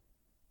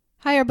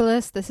Hi,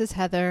 Herbalists. This is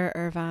Heather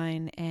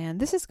Irvine, and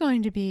this is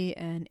going to be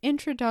an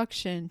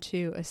introduction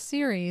to a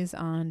series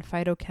on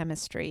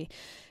phytochemistry.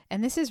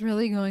 And this is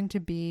really going to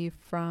be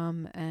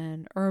from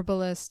an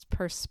herbalist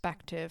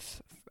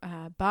perspective,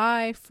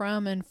 by,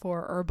 from, and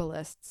for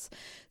herbalists.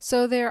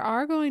 So there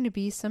are going to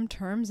be some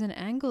terms and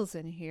angles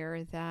in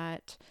here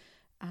that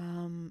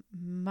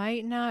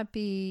might not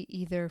be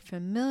either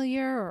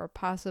familiar or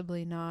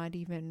possibly not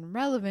even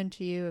relevant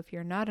to you if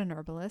you're not an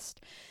herbalist,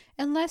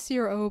 unless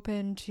you're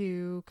open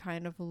to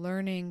kind of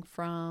learning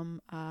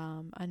from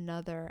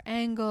another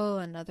angle,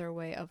 another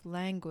way of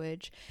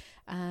language.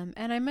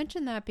 And I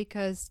mention that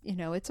because,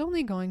 it's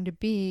only going to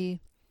be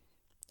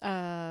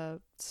a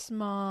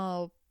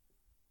small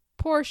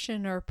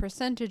portion or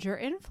percentage or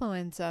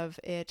influence of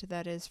it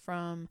that is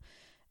from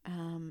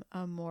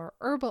a more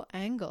herbal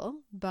angle,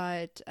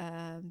 but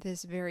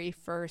this very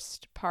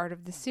first part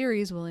of the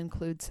series will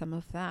include some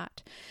of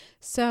that.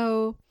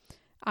 So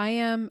I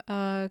am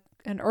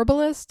an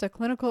herbalist, a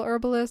clinical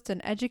herbalist, an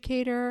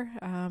educator,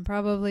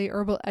 probably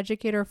herbal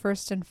educator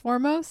first and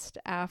foremost,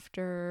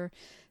 after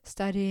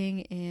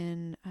studying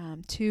in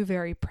two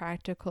very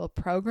practical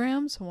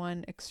programs,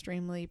 one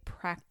extremely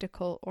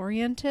practical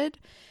oriented,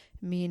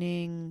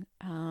 meaning,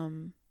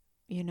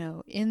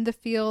 in the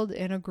field,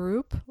 in a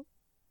group,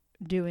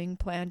 doing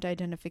plant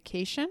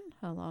identification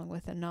along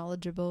with a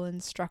knowledgeable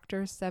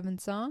instructor, Seven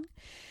Song,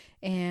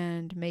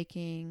 and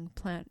making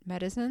plant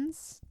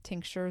medicines,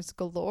 tinctures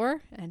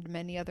galore, and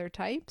many other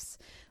types,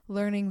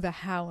 learning the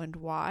how and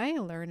why,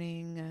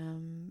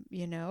 learning,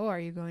 are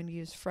you going to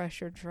use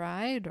fresh or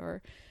dried,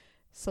 or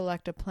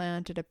select a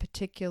plant at a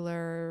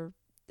particular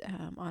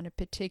on a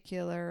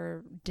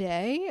particular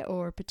day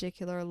or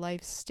particular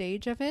life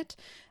stage of it,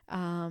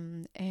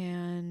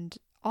 and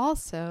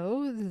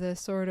also the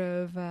sort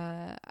of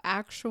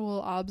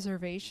actual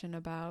observation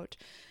about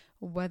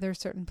whether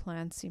certain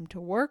plants seem to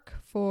work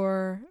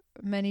for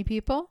many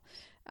people,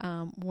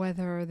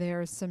 whether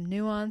there's some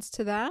nuance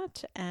to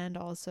that, and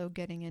also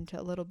getting into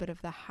a little bit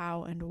of the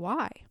how and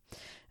why.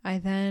 I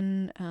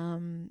then,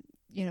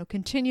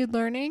 continued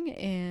learning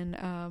in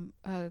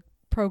a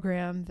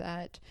program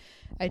that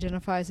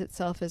identifies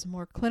itself as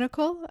more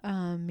clinical,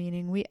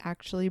 meaning we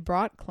actually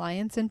brought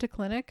clients into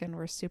clinic and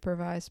were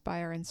supervised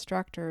by our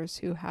instructors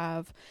who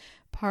have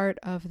part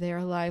of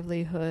their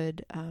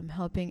livelihood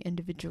helping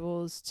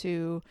individuals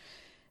to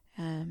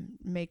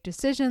make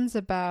decisions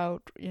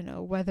about,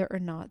 whether or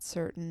not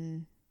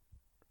certain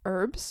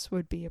herbs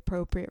would be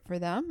appropriate for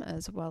them,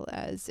 as well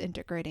as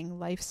integrating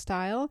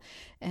lifestyle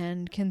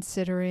and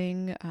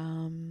considering,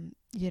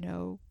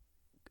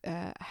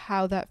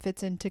 how that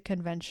fits into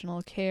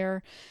conventional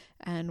care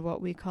and what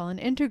we call an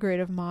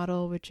integrative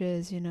model, which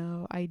is,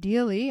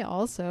 ideally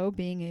also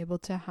being able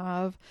to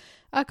have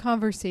a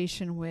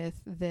conversation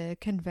with the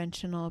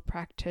conventional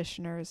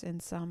practitioners in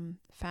some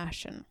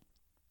fashion.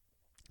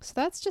 So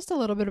that's just a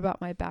little bit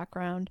about my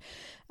background,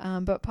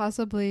 but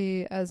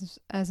possibly as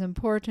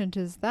important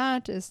as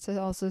that is to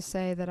also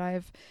say that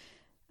I've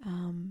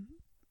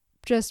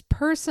just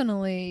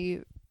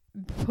personally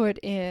put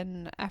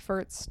in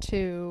efforts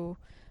to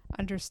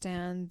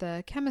understand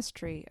the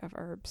chemistry of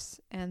herbs,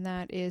 and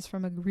that is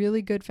from a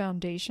really good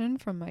foundation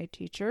from my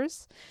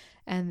teachers,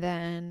 and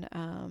then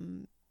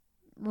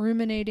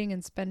ruminating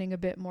and spending a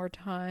bit more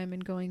time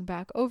and going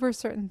back over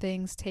certain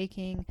things,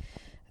 taking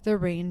the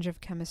range of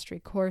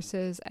chemistry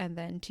courses, and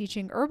then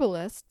teaching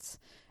herbalists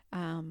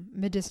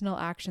medicinal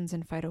actions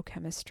in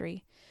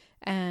phytochemistry,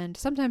 and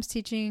sometimes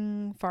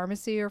teaching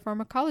pharmacy or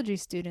pharmacology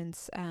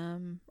students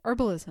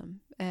herbalism.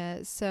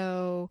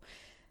 So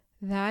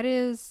that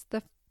is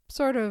the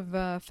sort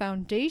of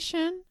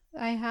foundation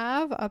I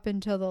have up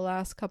until the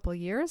last couple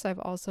years. I've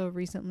also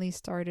recently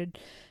started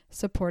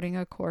supporting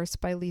a course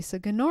by Lisa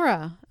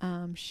Ganora.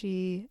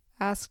 She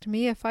asked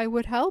me if I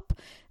would help,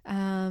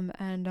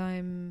 and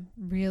I'm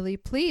really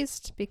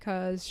pleased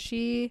because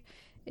she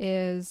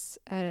is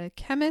a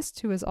chemist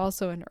who is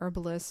also an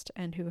herbalist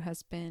and who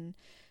has been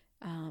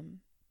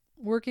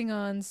working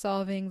on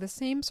solving the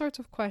same sorts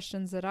of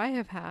questions that I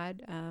have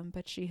had,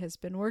 but she has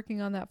been working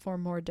on that for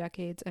more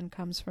decades and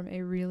comes from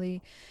a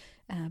really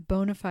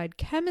bona fide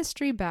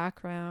chemistry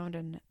background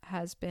and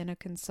has been a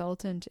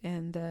consultant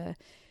in the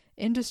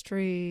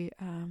industry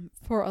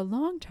for a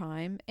long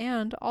time,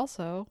 and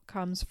also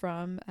comes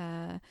from,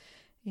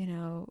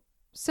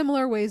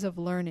 similar ways of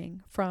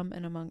learning from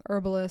and among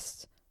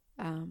herbalists,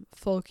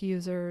 folk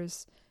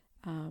users,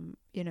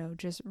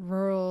 just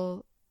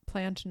rural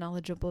plant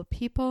knowledgeable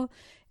people,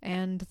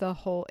 and the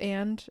whole,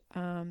 and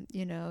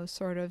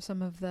sort of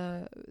some of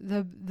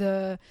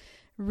the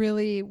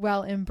really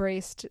well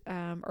embraced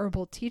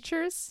herbal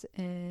teachers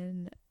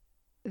in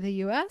the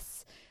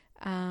US,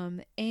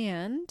 and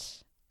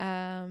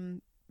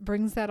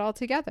brings that all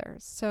together.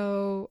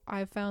 So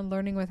I found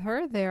learning with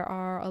her, there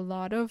are a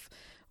lot of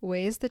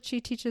ways that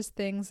she teaches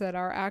things that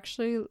are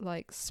actually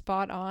like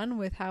spot on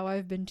with how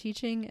I've been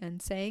teaching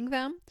and saying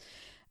them.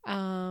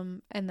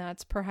 And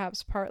that's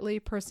perhaps partly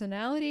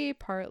personality,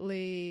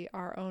 partly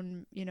our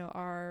own,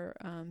 our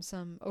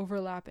some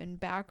overlap in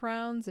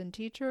backgrounds and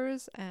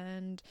teachers,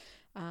 and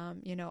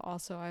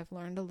Also I've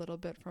learned a little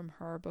bit from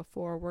her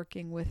before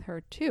working with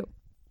her too.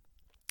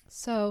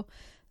 So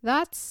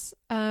that's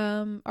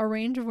a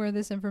range of where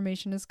this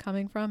information is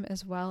coming from,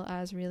 as well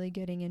as really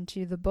getting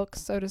into the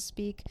books, so to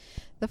speak,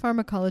 the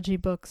pharmacology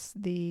books,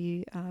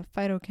 the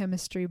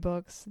phytochemistry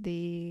books,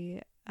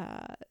 the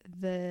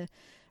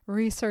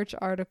research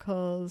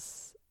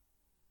articles,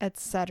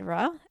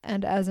 etc.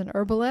 And as an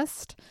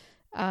herbalist,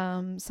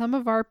 some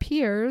of our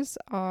peers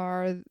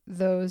are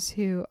those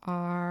who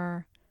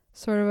are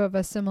sort of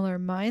a similar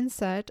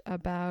mindset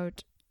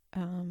about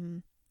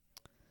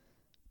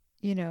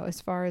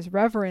as far as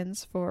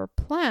reverence for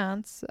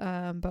plants,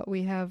 but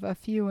we have a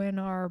few in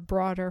our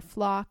broader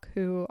flock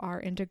who are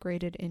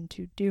integrated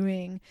into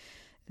doing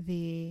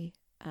the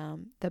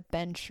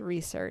bench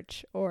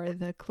research or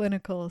the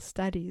clinical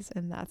studies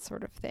and that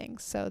sort of thing.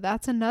 So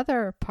that's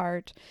another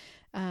part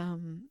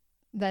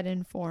that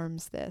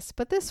informs this.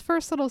 But this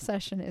first little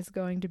session is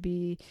going to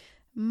be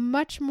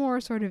much more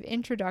sort of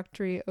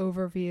introductory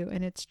overview,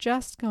 and it's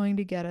just going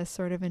to get us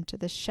sort of into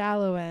the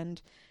shallow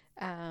end,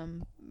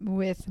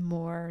 with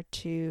more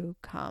to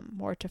come,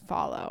 more to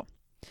follow.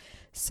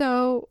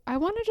 So I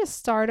want to just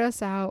start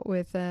us out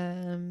with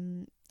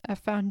a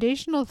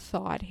foundational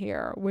thought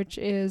here, which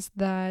is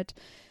that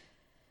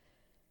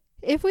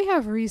if we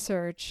have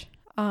research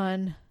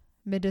on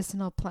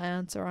medicinal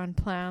plants or on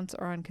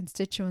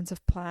constituents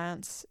of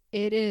plants,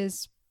 it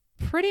is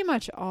pretty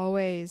much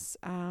always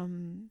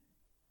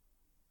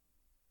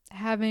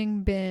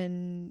having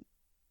been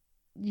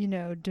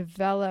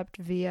developed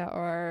via,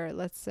 or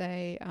let's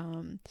say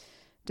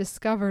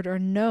discovered or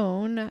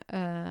known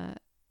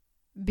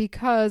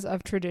because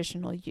of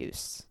traditional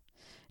use.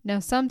 Now,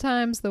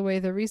 sometimes the way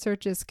the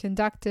research is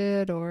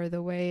conducted or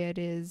the way it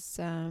is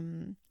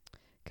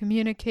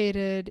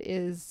communicated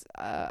is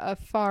a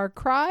far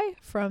cry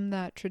from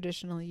that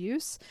traditional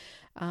use,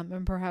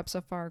 and perhaps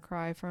a far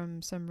cry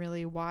from some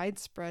really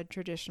widespread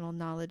traditional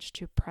knowledge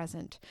to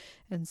present.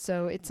 And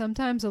so it's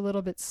sometimes a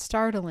little bit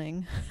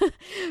startling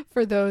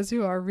for those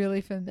who are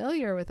really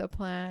familiar with a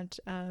plant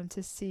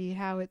to see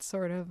how it's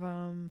sort of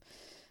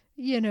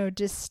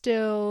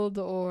distilled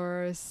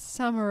or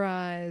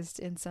summarized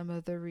in some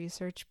of the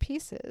research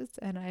pieces.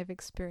 And I've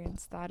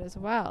experienced that as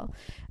well,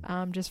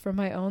 just from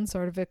my own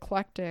sort of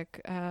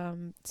eclectic,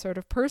 sort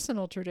of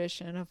personal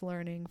tradition of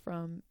learning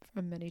from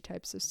many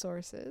types of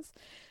sources.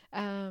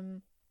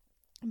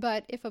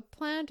 But if a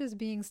plant is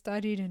being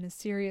studied in a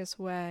serious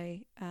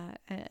way,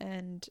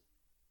 and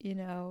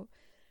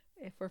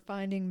if we're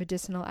finding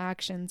medicinal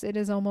actions, it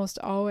is almost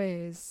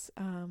always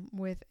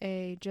with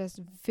a just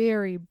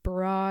very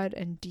broad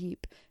and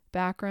deep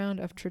background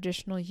of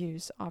traditional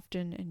use,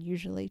 often and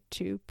usually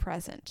to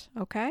present.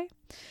 Okay?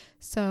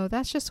 So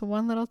that's just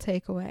one little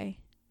takeaway.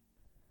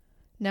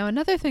 Now,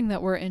 another thing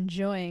that we're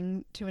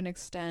enjoying to an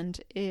extent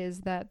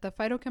is that the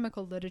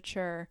phytochemical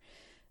literature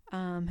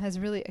has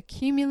really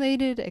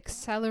accumulated,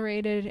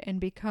 accelerated, and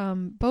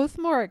become both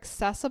more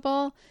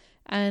accessible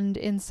and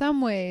in some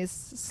ways,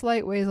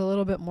 slight ways, a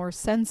little bit more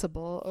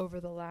sensible over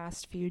the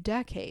last few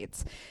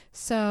decades.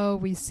 So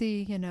we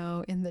see, in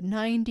the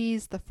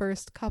 90s, the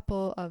first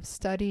couple of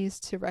studies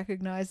to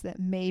recognize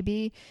that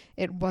maybe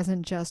it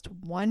wasn't just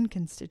one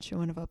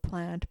constituent of a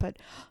plant, but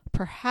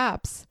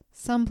perhaps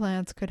some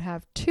plants could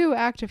have two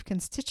active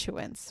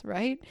constituents,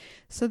 right?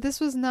 So this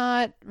was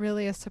not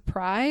really a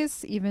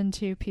surprise, even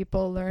to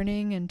people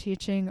learning and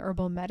teaching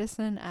herbal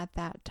medicine at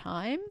that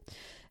time.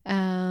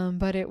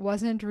 But it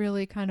wasn't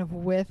really kind of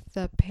with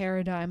the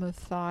paradigm of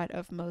thought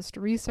of most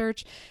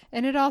research.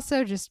 And it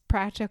also just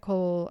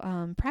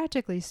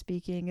practically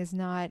speaking, is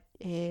not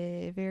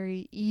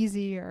very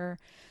easy or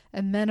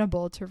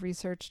amenable to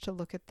research to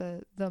look at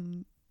the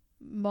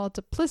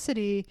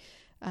multiplicity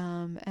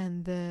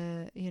and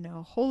the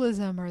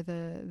holism, or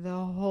the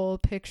whole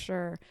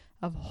picture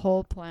of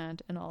whole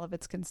plant and all of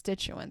its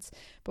constituents.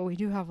 But we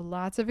do have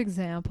lots of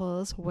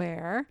examples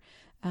where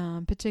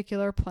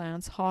particular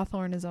plants,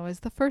 hawthorn is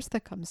always the first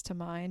that comes to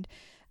mind,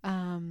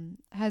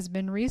 has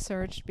been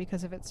researched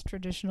because of its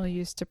traditional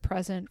use to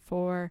present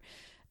for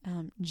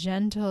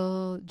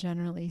gentle,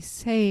 generally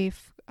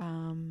safe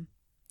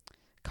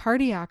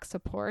cardiac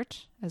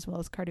support, as well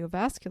as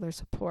cardiovascular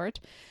support.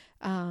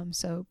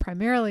 So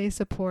primarily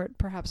support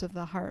perhaps of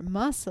the heart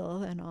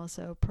muscle, and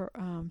also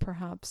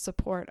perhaps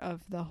support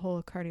of the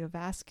whole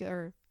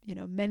cardiovascular,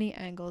 many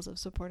angles of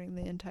supporting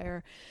the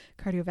entire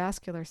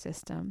cardiovascular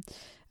system.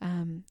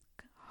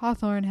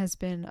 Hawthorn has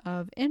been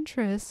of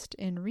interest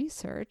in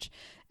research,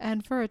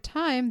 and for a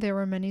time there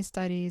were many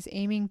studies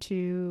aiming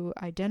to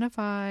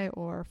identify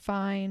or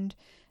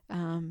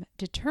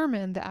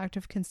determine the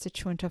active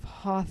constituent of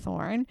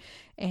hawthorn.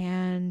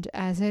 And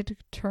as it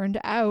turned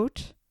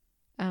out,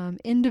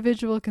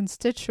 individual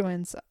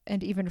constituents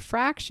and even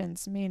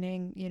fractions,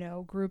 meaning,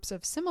 groups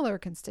of similar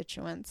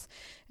constituents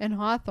in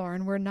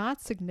hawthorn, were not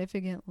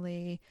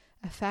significantly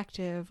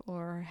effective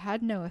or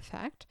had no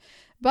effect.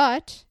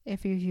 But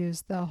if you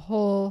use the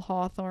whole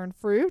hawthorn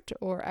fruit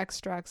or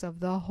extracts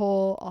of the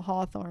whole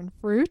hawthorn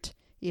fruit,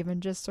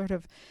 even just sort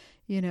of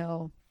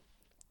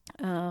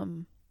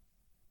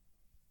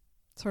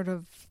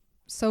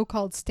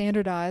so-called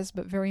standardized,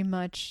 but very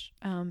much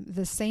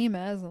the same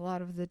as a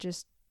lot of the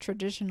just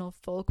traditional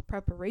folk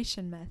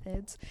preparation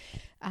methods,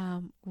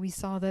 we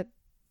saw that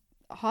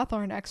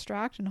hawthorn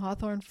extract and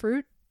hawthorn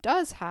fruit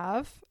does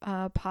have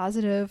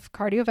positive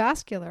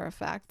cardiovascular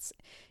effects,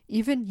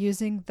 even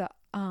using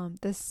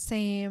the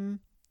same,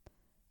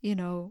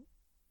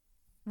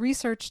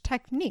 research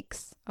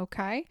techniques.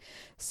 Okay,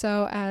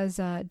 so as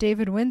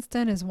David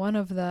Winston is one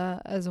of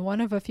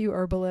a few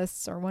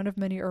herbalists, or one of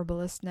many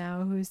herbalists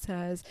now, who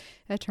says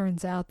it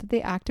turns out that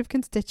the active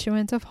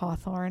constituent of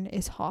hawthorn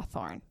is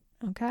hawthorn.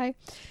 Okay,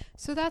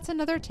 so that's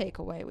another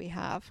takeaway we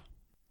have.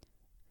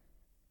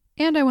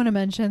 And I want to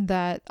mention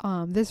that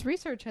this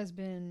research has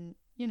been,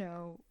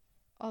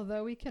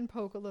 although we can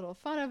poke a little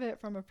fun of it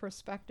from a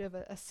perspective,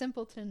 a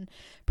simpleton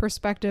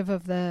perspective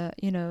of the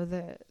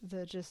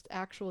just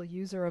actual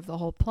user of the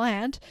whole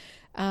plant.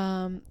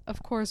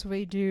 Of course,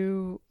 we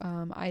do.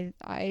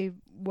 I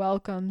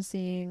welcome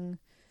seeing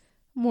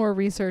more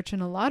research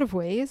in a lot of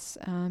ways,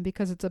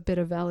 because it's a bit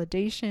of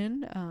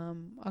validation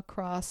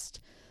across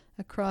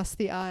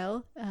the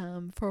aisle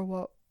for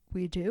what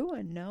we do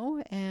and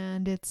know,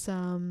 and it's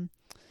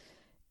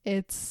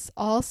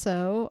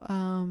also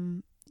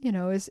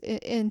is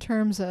in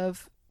terms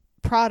of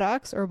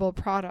products, herbal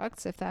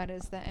products, if that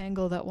is the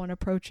angle that one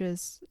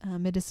approaches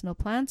medicinal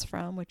plants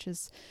from, which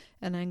is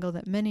an angle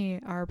that many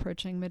are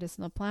approaching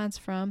medicinal plants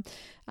from,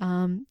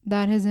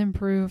 that has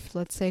improved,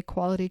 let's say,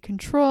 quality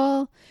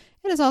control.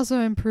 It has also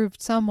improved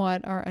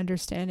somewhat our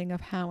understanding of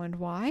how and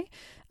why,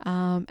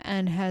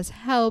 and has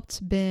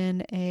helped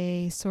been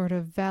a sort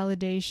of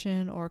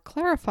validation or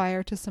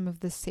clarifier to some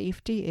of the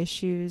safety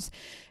issues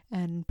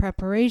and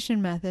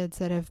preparation methods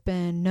that have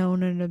been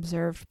known and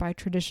observed by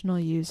traditional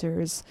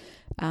users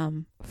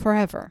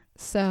forever.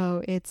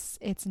 So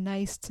it's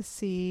nice to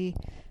see,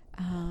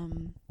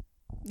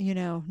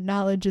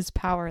 knowledge is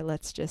power,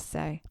 let's just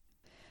say.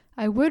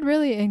 I would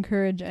really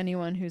encourage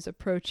anyone who's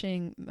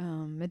approaching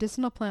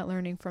medicinal plant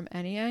learning from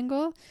any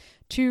angle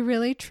to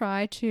really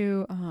try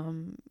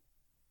to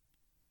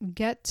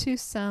get to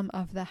some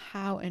of the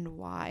how and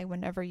why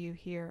whenever you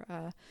hear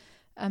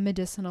a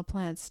medicinal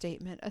plant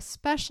statement,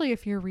 especially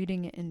if you're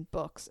reading it in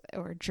books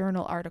or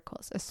journal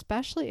articles,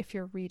 especially if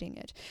you're reading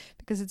it,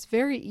 because it's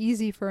very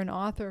easy for an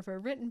author of a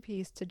written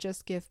piece to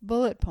just give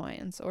bullet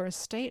points or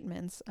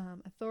statements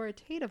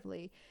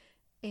authoritatively,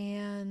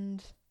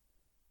 and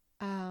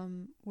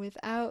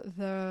without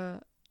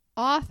the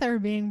author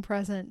being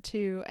present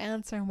to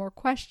answer more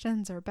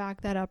questions or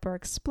back that up or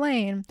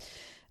explain,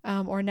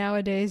 or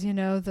nowadays, we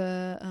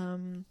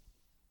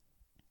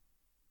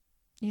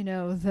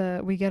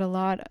get a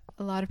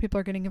lot of people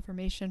are getting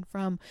information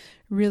from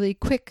really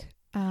quick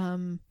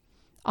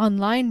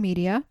online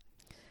media.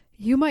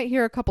 You might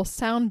hear a couple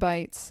sound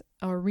bites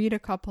or read a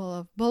couple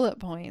of bullet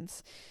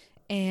points,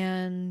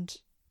 and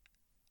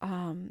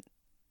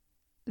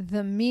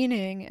the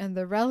meaning and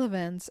the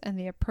relevance and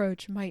the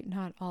approach might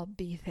not all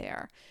be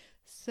there.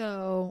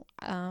 So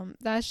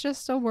that's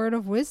just a word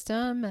of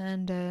wisdom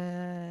and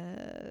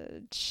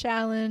a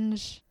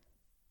challenge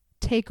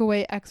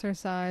takeaway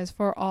exercise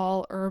for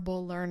all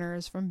herbal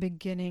learners from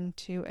beginning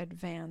to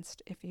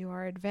advanced. If you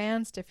are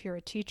advanced, if you're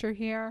a teacher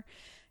here,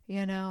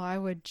 I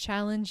would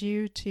challenge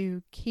you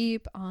to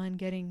keep on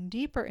getting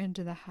deeper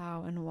into the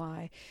how and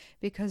why,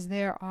 because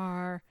there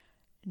are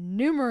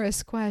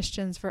numerous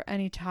questions for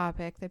any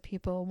topic that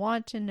people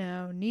want to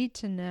know, need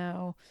to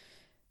know,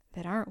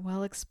 that aren't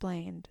well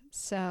explained.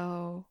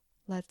 So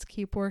let's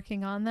keep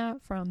working on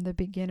that from the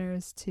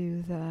beginners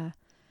to the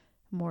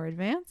more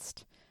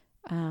advanced.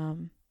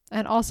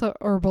 And also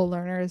herbal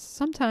learners,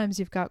 sometimes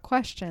you've got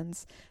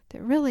questions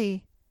that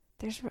really,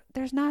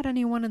 there's not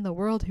anyone in the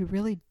world who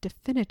really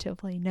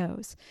definitively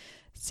knows.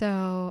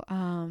 So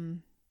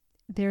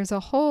there's a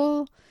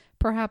whole,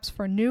 perhaps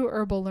for new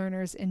herbal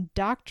learners,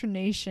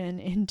 indoctrination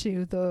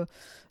into the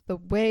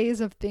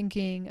ways of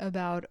thinking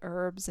about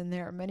herbs. And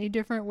there are many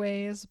different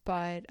ways,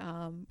 but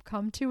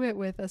come to it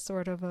with a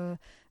sort of a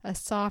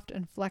soft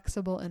and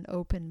flexible and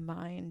open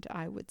mind,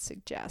 I would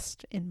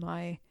suggest, in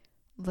my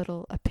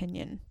little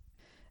opinion.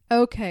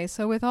 Okay,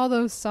 so with all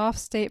those soft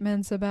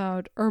statements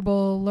about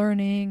herbal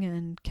learning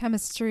and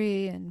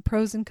chemistry and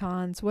pros and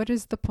cons, what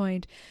is the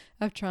point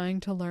of trying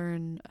to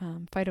learn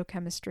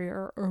phytochemistry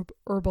or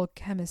herbal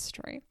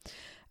chemistry?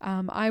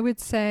 I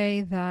would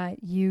say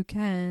that you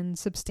can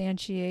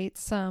substantiate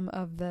some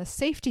of the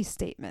safety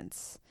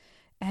statements.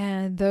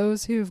 And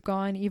those who've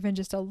gone even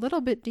just a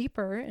little bit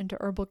deeper into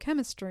herbal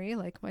chemistry,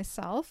 like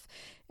myself,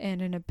 and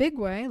in a big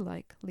way,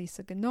 like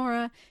Lisa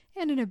Ganora,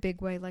 and in a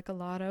big way, like a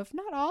lot of,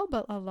 not all,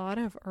 but a lot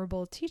of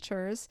herbal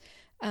teachers,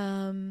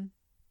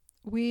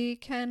 we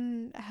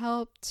can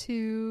help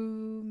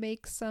to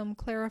make some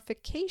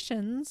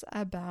clarifications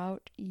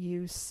about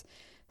use,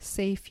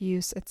 safe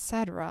use,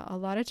 etc. A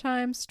lot of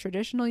times,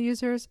 traditional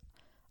users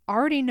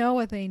already know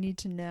what they need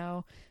to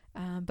know,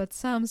 but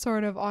some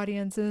sort of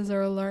audiences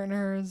or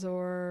learners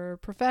or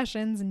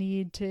professions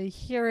need to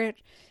hear it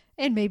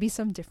in maybe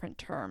some different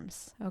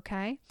terms,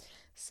 okay?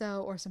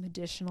 So, or some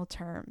additional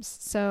terms.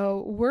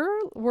 So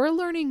we're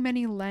learning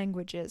many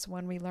languages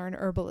when we learn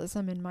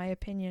herbalism, in my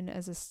opinion,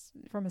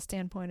 from a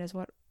standpoint as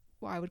what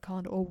I would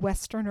call a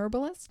Western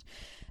herbalist.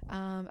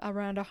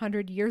 Around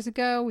 100 years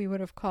ago, we would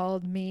have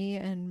called me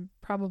and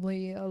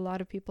probably a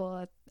lot of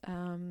people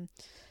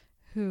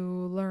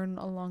who learn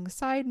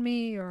alongside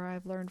me or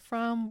I've learned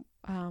from,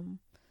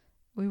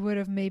 we would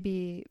have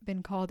maybe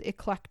been called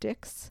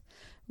eclectics,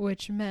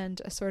 which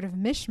meant a sort of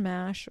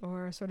mishmash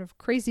or a sort of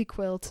crazy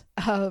quilt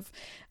of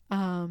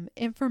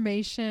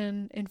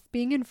information and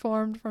being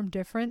informed from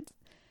different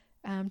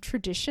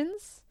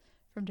traditions,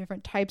 from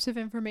different types of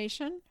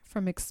information,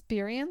 from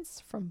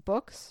experience, from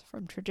books,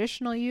 from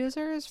traditional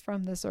users,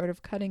 from the sort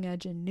of cutting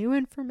edge and new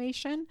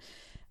information.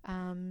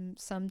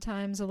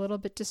 Sometimes a little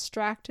bit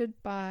distracted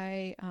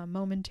by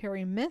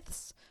momentary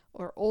myths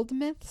or old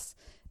myths.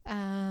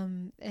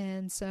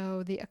 And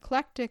so the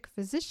eclectic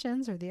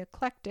physicians, or the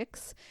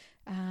eclectics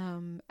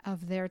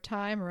of their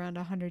time around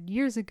 100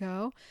 years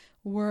ago,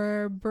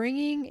 were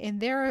bringing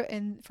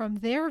from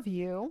their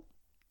view,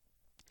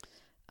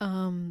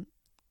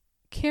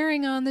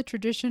 carrying on the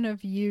tradition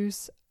of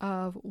use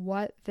of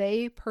what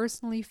they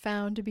personally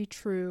found to be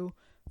true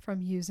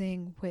from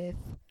using with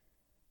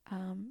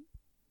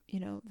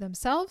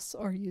themselves,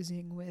 or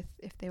using with,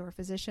 if they were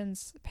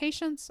physicians,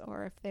 patients,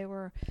 or if they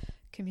were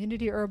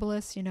community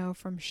herbalists,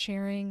 from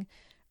sharing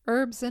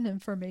herbs and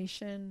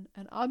information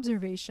and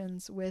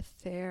observations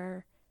with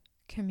their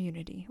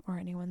community or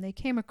anyone they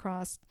came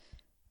across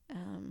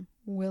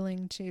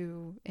willing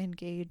to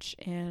engage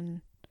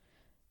in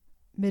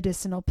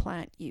medicinal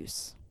plant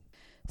use.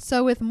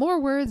 So with more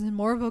words and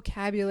more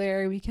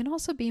vocabulary, we can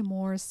also be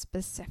more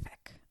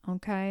specific,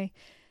 okay?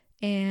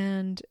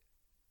 And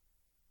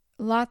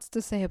lots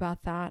to say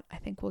about that. I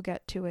think we'll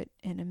get to it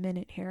in a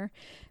minute here.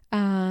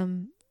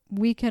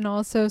 We can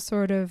also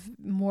sort of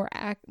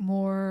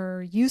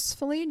more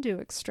usefully do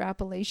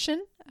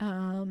extrapolation.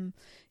 How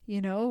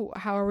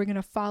are we going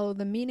to follow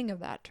the meaning of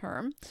that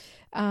term?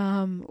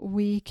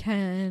 We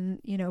can,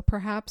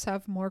 perhaps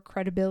have more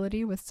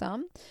credibility with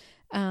some,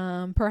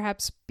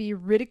 perhaps be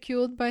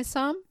ridiculed by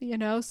some,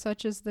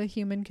 such as the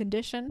human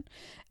condition.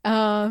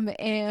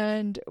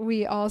 And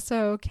we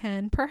also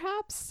can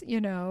perhaps,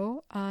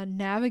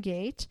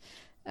 navigate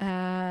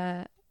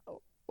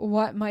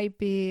what might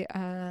be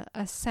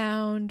a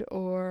sound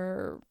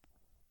or,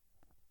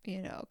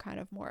 kind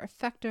of more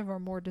effective or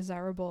more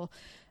desirable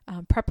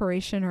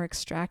preparation or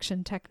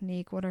extraction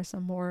technique. What are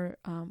some more,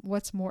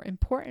 what's more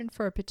important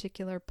for a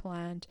particular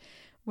plant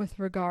with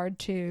regard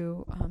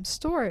to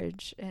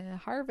storage,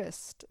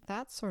 harvest,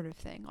 that sort of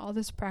thing. All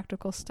this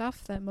practical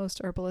stuff that most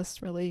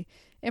herbalists really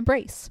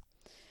embrace.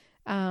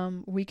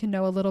 We can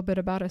know a little bit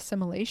about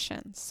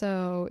assimilation.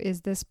 So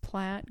is this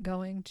plant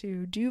going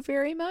to do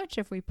very much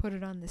if we put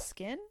it on the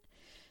skin?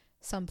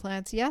 Some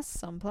plants, yes.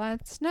 Some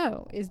plants,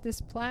 no. Is this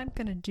plant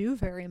going to do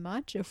very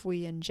much if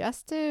we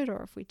ingest it,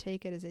 or if we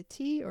take it as a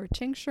tea or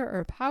tincture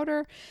or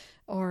powder,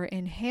 or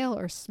inhale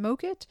or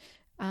smoke it?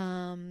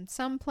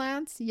 Some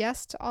plants,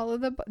 yes to all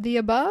of the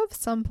above.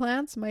 Some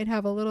plants might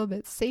have a little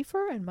bit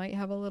safer and might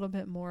have a little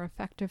bit more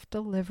effective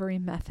delivery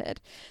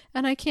method.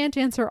 And I can't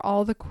answer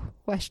all the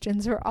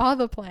questions or all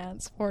the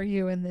plants for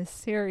you in this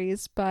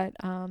series, but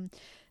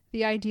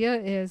the idea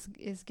is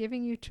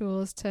giving you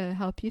tools to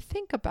help you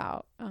think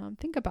about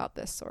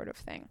this sort of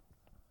thing.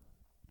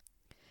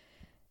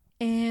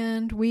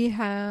 And we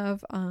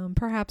have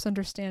perhaps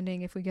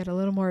understanding, if we get a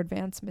little more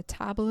advanced,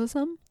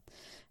 metabolism.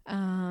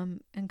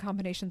 And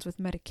combinations with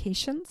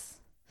medications.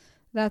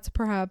 That's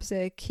perhaps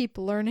a keep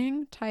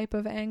learning type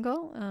of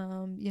angle.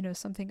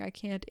 Something I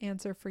can't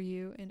answer for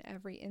you in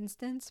every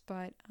instance,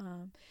 but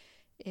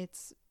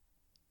it's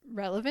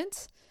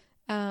relevant.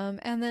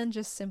 And then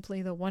just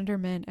simply the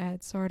wonderment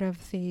at sort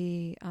of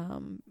the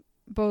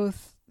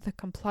both the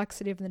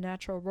complexity of the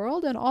natural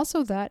world, and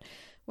also that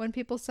when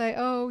people say,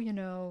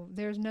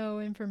 there's no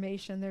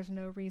information, there's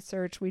no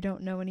research, we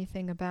don't know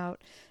anything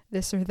about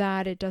this or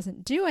that, it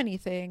doesn't do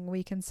anything,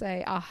 we can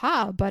say,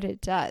 aha, but it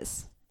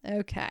does.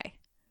 Okay.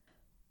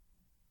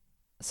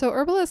 So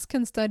herbalists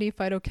can study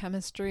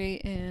phytochemistry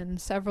in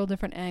several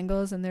different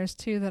angles, and there's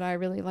two that I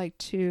really like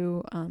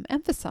to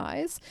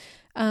emphasize.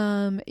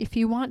 If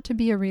you want to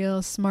be a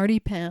real smarty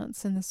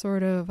pants in the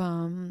sort of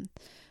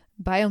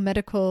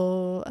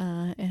biomedical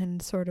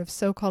and sort of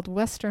so-called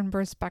Western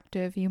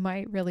perspective, you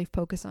might really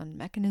focus on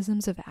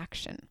mechanisms of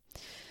action.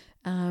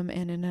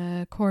 And in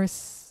a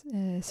course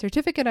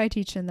certificate I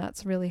teach in,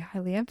 that's really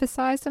highly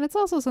emphasized, and it's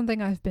also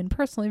something I've been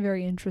personally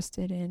very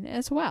interested in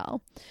as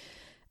well.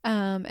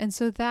 And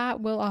so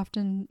that will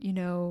often,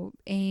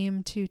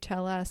 aim to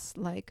tell us,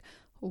 like,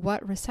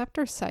 what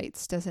receptor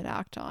sites does it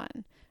act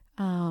on?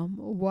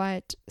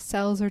 What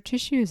cells or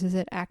tissues is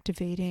it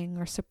activating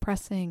or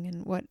suppressing,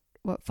 and what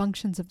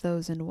functions of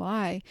those and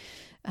why?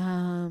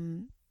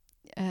 And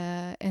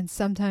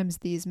sometimes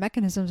these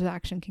mechanisms of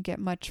action can get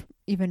much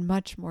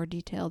more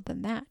detailed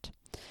than that.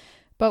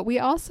 But we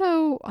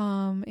also,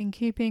 in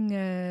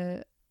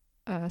keeping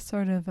a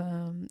sort of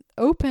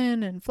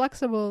open and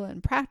flexible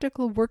and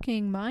practical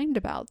working mind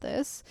about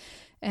this,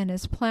 and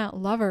as plant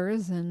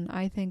lovers, and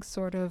I think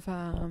sort of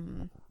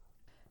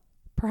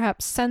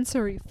perhaps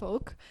sensory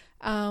folk,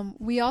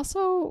 we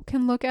also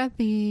can look at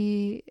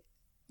the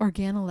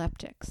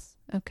organoleptics.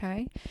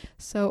 Okay,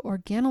 so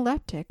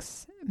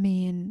organoleptics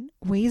mean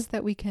ways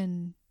that we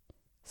can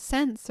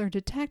sense or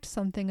detect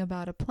something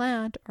about a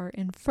plant or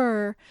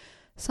infer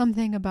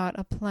something about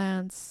a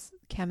plant's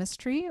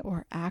chemistry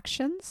or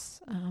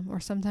actions, or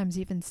sometimes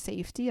even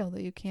safety, although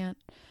you can't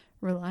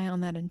rely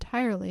on that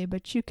entirely.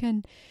 But you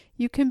can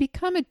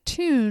become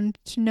attuned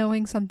to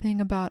knowing something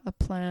about a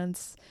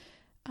plant's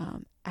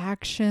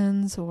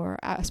actions, or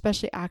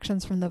especially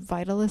actions from the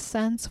vitalist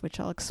sense, which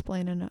I'll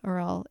explain or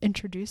I'll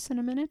introduce in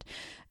a minute.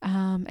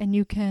 And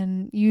you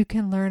can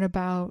learn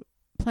about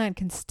plant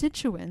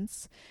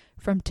constituents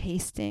from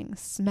tasting,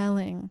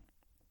 smelling,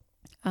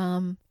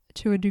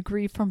 to a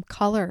degree from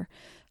color,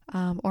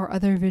 or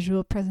other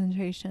visual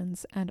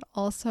presentations, and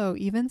also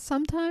even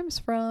sometimes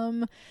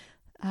from,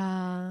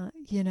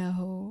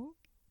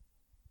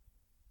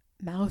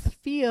 mouth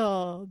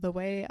feel, the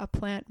way a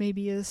plant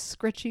maybe is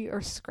scritchy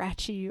or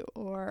scratchy,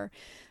 or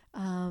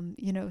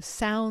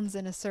sounds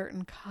in a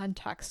certain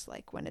context,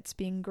 like when it's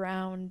being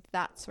ground,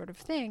 that sort of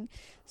thing.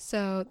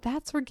 So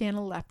that's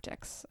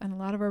organoleptics, and a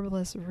lot of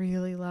herbalists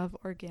really love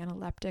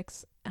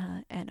organoleptics,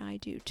 and I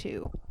do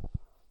too.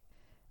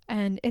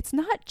 And it's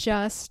not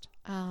just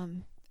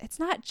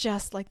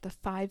like the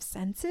five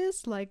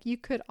senses. Like, you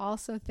could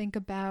also think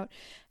about,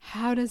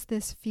 how does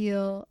this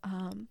feel,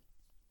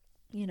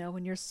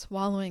 when you're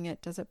swallowing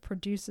it? Does it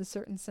produce a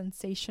certain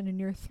sensation in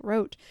your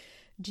throat?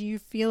 Do you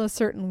feel a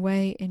certain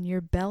way in your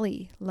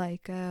belly,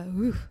 like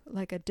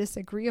a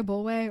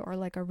disagreeable way, or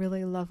like a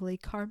really lovely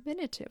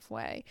carminative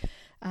way?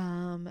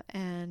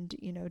 And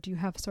do you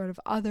have sort of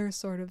other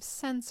sort of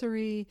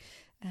sensory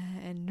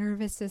and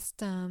nervous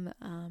system?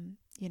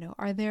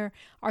 Are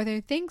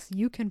there things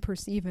you can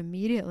perceive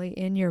immediately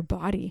in your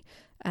body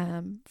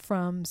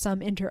from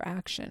some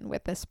interaction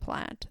with this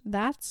plant?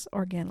 That's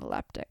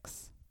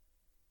organoleptics.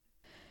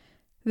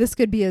 This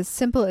could be as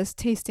simple as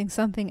tasting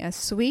something as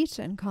sweet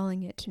and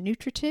calling it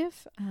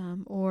nutritive,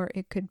 or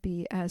it could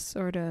be as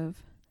sort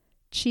of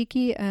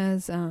cheeky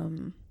as,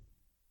 a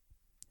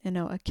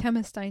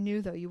chemist I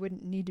knew, though you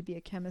wouldn't need to be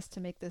a chemist to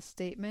make this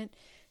statement.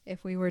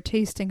 If we were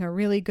tasting a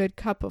really good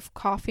cup of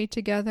coffee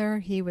together,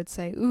 he would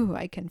say, "Ooh,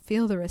 I can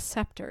feel the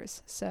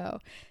receptors." So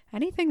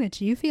anything that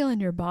you feel in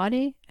your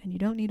body and you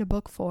don't need a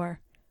book for,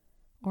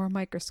 or a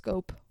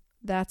microscope,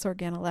 that's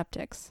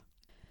organoleptics.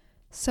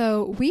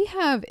 So we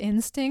have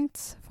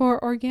instincts for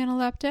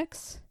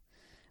organoleptics.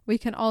 We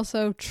can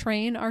also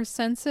train our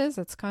senses.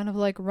 It's kind of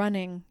like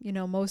running.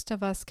 Most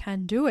of us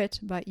can do it,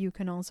 but you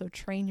can also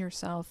train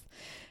yourself.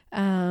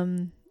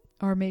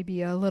 Or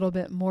maybe a little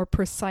bit more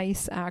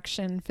precise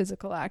action,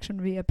 physical action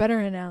would be a better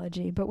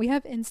analogy. But we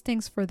have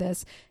instincts for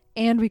this,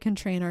 and we can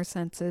train our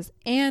senses,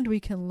 and we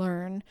can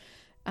learn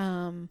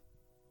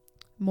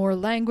more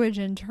language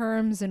and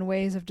terms and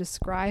ways of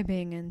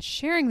describing and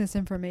sharing this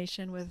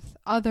information with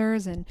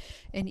others, and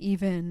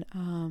even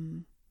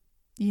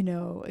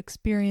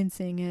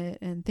experiencing it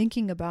and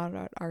thinking about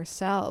it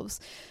ourselves.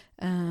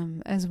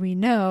 As we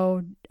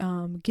know,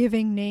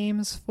 giving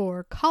names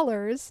for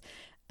colors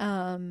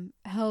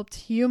helped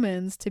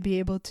humans to be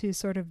able to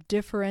sort of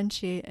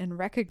differentiate and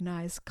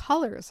recognize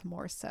colors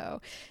more so.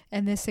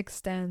 And this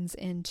extends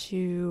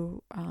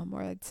into,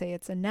 or I'd say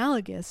it's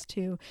analogous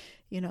to,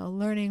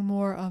 learning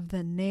more of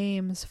the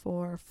names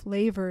for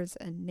flavors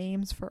and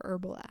names for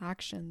herbal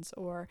actions,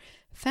 or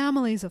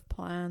families of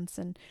plants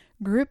and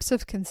groups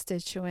of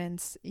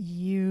constituents.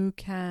 You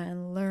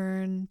can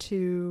learn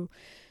to,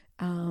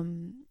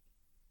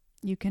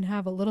 you can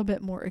have a little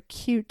bit more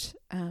acute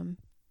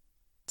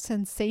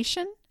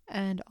sensation,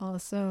 and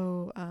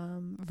also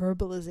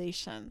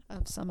verbalization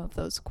of some of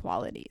those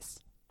qualities.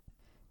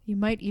 You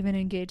might even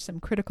engage some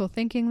critical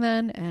thinking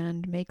then,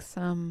 and make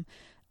some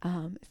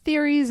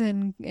theories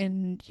and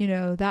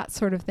that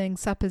sort of thing,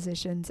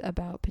 suppositions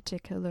about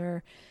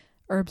particular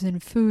herbs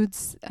and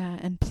foods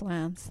and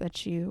plants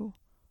that you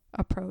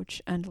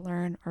approach and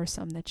learn, or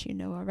some that you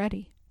know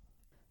already.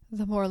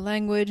 The more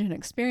language and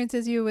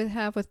experiences you would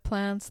have with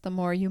plants, the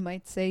more you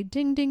might say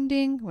ding, ding,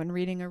 ding when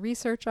reading a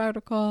research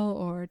article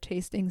or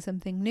tasting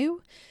something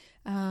new.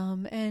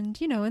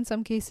 And, in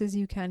some cases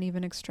you can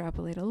even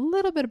extrapolate a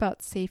little bit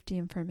about safety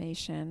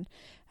information,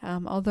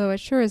 although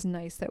it sure is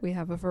nice that we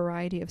have a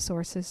variety of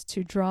sources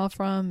to draw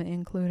from,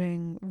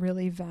 including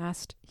really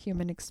vast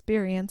human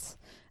experience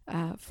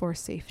for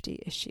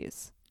safety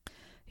issues.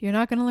 You're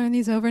not going to learn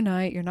these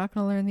overnight. You're not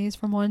going to learn these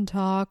from one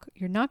talk.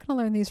 You're not going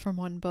to learn these from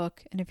one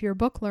book. And if you're a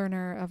book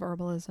learner of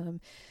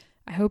herbalism,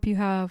 I hope you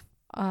have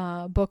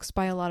books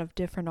by a lot of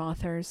different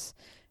authors,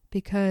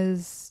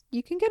 because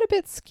you can get a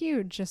bit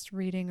skewed just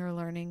reading or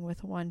learning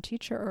with one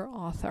teacher or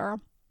author.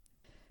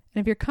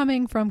 And if you're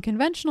coming from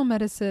conventional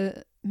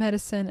medicine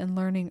and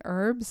learning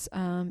herbs,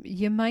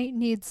 you might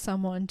need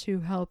someone to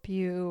help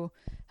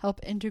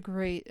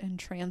integrate and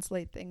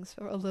translate things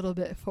a little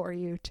bit for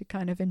you, to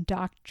kind of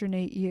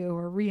indoctrinate you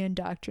or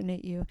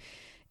re-indoctrinate you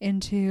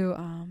into,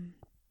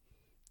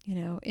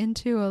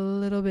 into a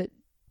little bit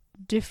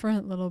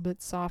different, little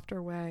bit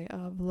softer way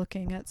of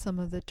looking at some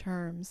of the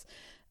terms,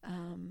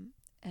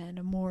 and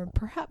a more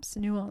perhaps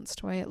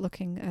nuanced way at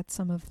looking at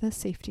some of the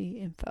safety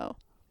info.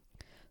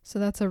 So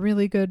that's a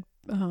really good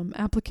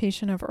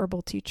application of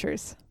herbal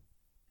teachers.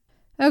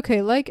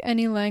 Okay, like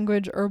any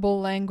language, herbal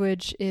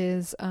language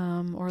is,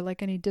 or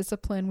like any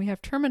discipline, we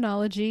have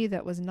terminology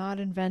that was not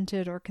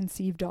invented or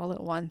conceived all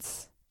at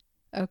once.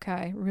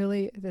 Okay,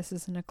 really, this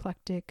is an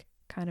eclectic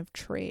kind of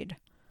trade.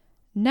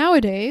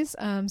 Nowadays,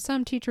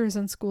 some teachers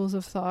and schools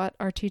of thought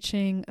are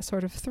teaching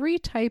sort of 3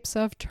 types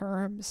of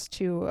terms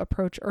to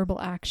approach herbal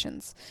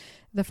actions.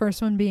 The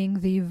first one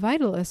being the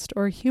vitalist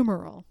or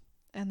humoral,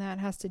 and that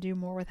has to do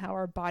more with how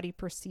our body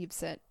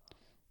perceives it,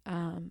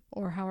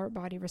 or how our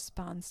body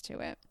responds to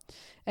it.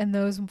 And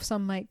those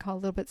some might call a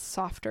little bit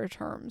softer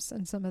terms,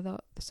 and some of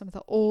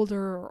the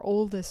older or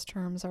oldest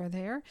terms are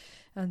there,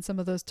 and some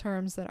of those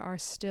terms that are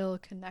still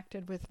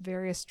connected with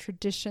various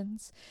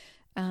traditions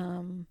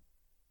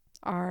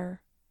are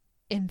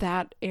in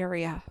that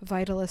area,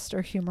 vitalist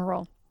or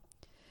humoral.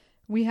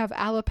 We have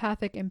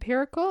allopathic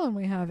empirical and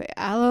we have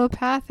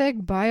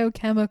allopathic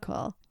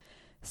biochemical.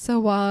 So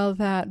while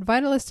that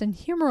vitalist and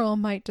humoral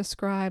might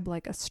describe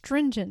like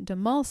astringent,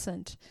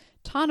 demulcent,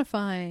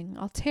 tonifying,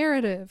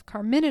 alterative,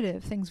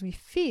 carminative, things we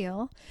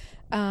feel,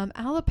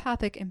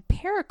 allopathic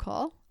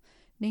empirical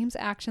names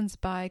actions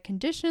by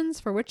conditions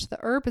for which the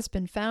herb has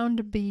been found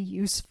to be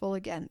useful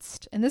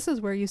against. And this is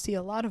where you see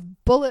a lot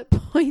of bullet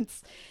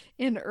points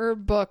in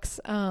herb books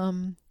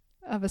of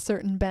a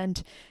certain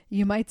bent.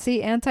 You might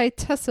see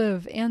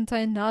antitussive,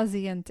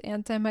 anti-nauseant,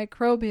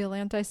 antimicrobial,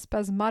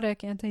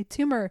 antispasmodic,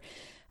 anti-tumor,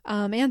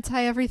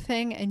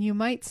 anti-everything. And you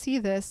might see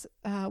this.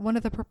 One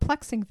of the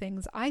perplexing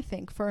things, I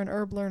think, for an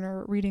herb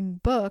learner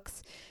reading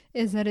books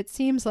is that it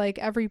seems like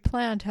every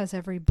plant has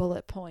every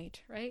bullet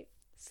point, right?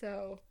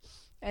 So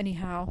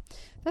anyhow,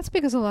 that's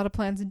because a lot of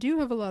plants do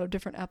have a lot of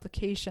different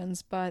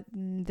applications, but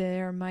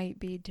there might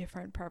be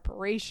different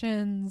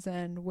preparations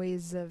and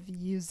ways of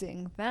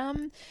using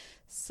them.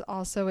 So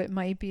also, it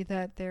might be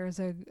that there's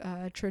a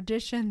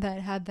tradition that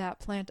had that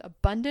plant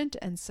abundant,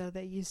 and so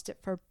they used it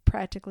for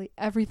practically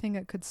everything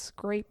it could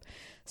scrape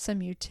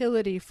some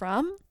utility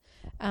from.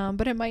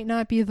 But it might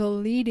not be the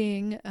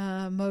leading,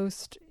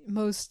 most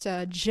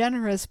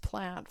generous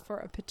plant for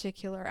a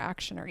particular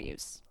action or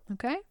use.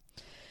 Okay?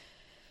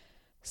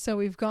 So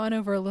we've gone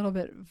over a little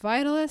bit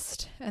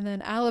vitalist, and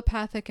then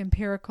allopathic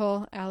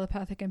empirical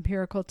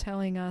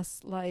telling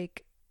us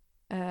like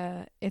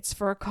it's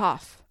for a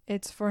cough,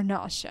 it's for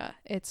nausea,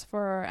 it's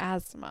for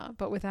asthma,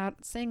 but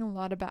without saying a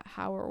lot about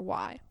how or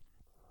why.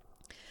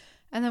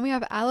 And then we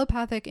have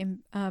allopathic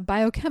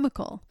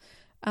biochemical,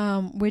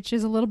 which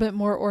is a little bit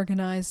more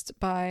organized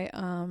by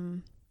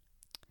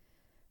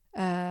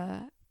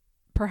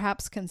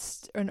perhaps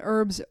an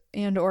herbs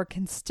and or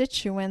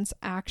constituents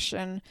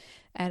action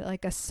at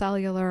like a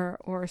cellular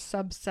or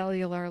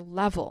subcellular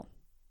level.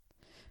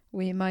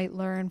 We might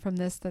learn from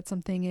this that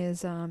something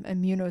is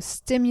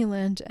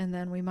immunostimulant, and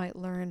then we might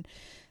learn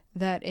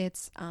that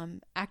it's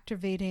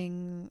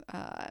activating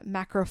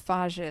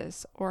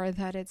macrophages, or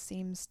that it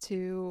seems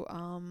to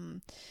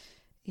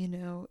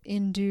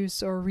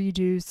induce or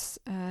reduce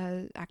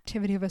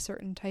activity of a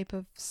certain type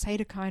of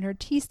cytokine or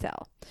T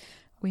cell.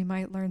 We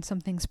might learn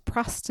something's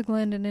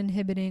prostaglandin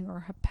inhibiting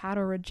or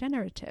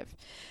hepatoregenerative.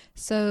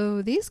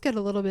 So these get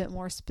a little bit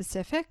more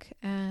specific,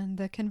 and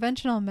the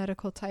conventional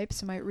medical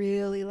types might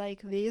really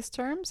like these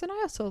terms, and I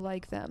also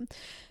like them.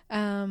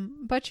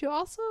 But you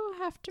also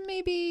have to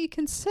maybe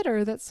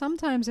consider that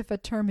sometimes if a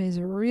term is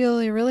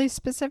really, really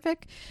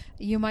specific,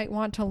 you might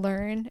want to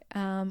learn,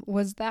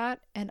 was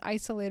that an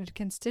isolated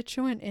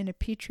constituent in a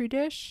petri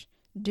dish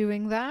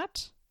doing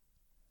that?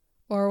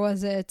 Or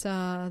was it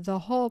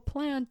the whole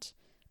plant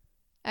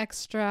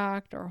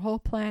extract or whole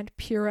plant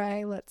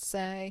puree, let's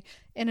say,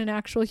 in an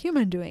actual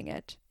human doing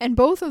it? And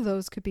both of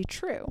those could be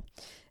true.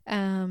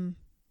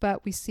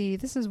 But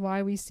this is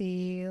why we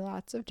see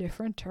lots of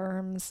different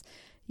terms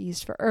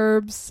used for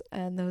herbs,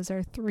 and those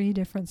are 3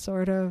 different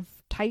sort of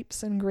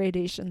types and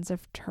gradations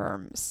of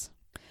terms.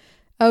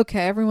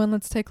 Okay, everyone,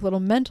 let's take a little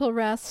mental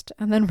rest,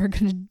 and then we're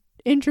going to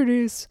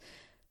introduce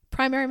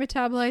primary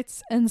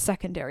metabolites and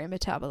secondary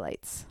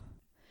metabolites.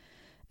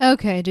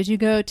 Okay, did you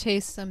go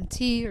taste some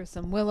tea or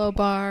some willow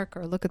bark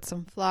or look at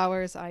some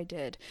flowers? I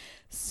did.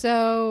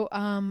 So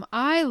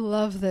I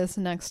love this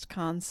next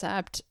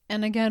concept.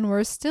 And again,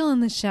 we're still in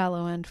the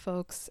shallow end,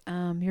 folks.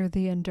 You're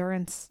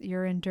endurance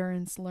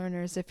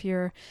learners if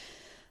you're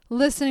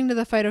listening to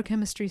the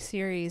phytochemistry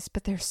series,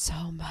 but there's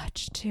so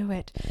much to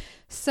it.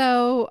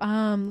 So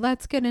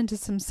let's get into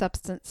some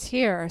substance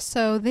here.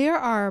 So there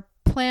are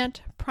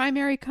plant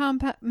primary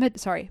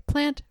metabolites,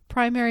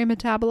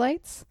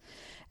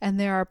 and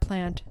there are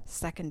plant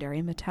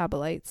secondary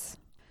metabolites.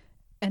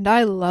 And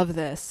I love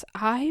this.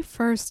 I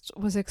first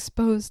was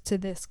exposed to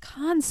this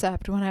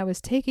concept when I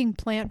was taking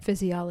plant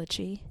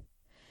physiology.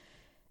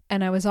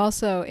 And I was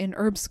also in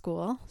herb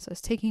school. So I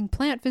was taking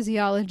plant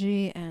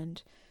physiology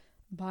and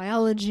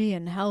biology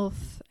and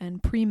health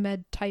and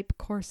pre-med type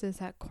courses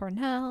at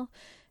Cornell.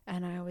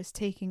 And I was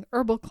taking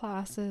herbal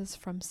classes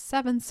from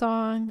Seven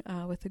Song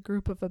with a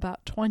group of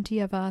about 20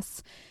 of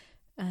us,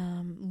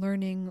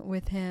 learning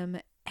with him.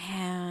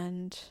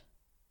 And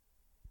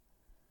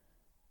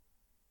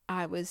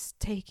I was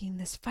taking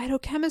this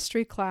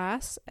phytochemistry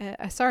class,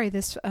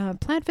 this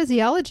plant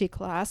physiology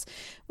class,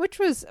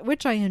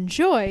 which I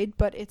enjoyed,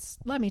 but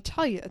let me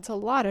tell you, it's a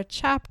lot of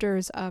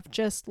chapters of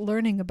just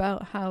learning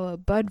about how a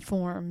bud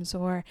forms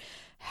or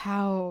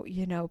how,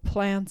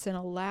 plants in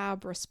a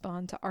lab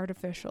respond to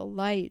artificial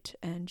light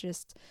and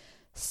just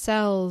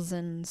cells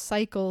and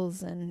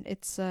cycles, and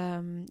it's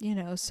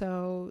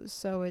so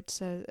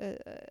it's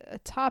a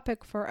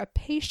topic for a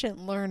patient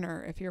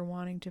learner if you're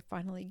wanting to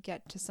finally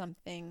get to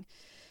something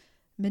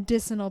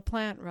medicinal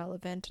plant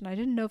relevant, and I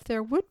didn't know if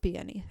there would be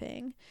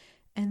anything.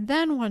 And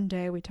then one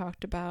day we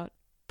talked about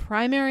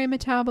primary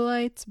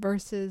metabolites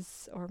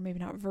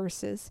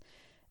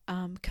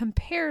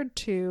compared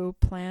to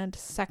plant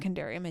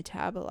secondary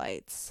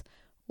metabolites.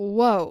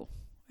 Whoa.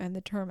 And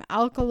the term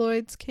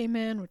alkaloids came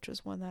in, which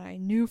was one that I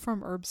knew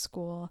from herb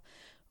school.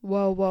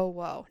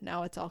 Whoa.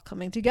 Now it's all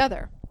coming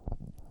together.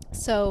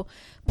 So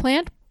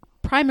plant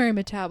primary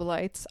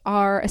metabolites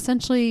are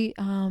essentially,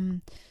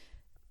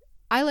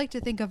 I like to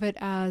think of it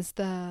as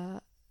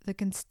the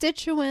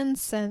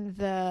constituents and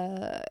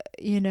the,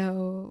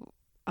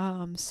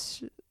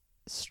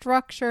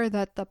 structure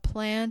that the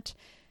plant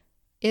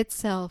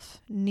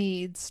itself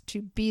needs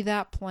to be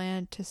that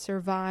plant, to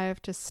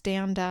survive, to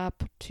stand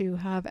up, to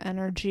have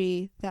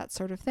energy, that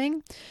sort of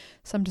thing.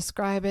 Some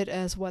describe it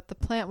as what the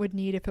plant would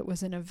need if it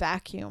was in a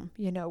vacuum,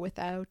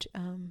 without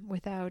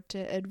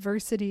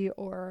adversity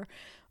or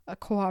a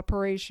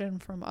cooperation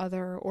from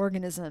other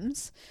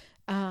organisms.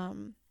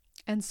 And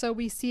so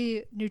we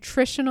see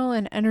nutritional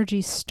and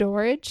energy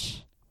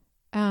storage,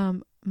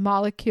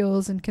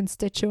 molecules and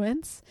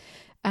constituents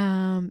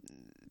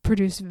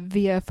produced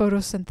via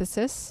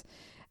photosynthesis.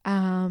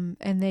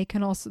 And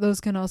those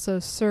can also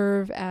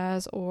serve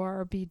as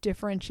or be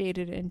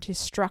differentiated into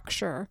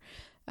structure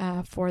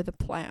for the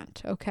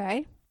plant.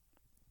 Okay.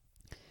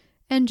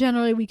 And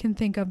generally we can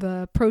think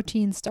of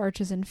protein,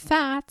 starches, and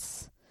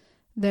fats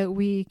that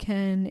we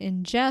can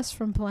ingest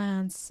from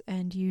plants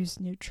and use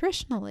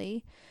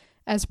nutritionally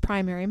as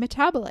primary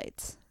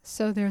metabolites.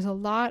 So there's a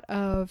lot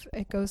of,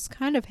 it goes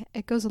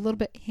a little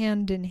bit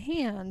hand in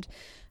hand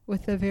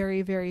with the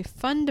very, very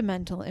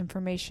fundamental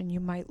information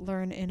you might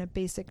learn in a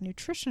basic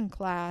nutrition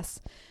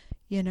class,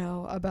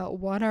 about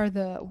what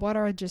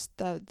are just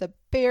the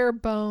bare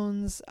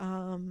bones,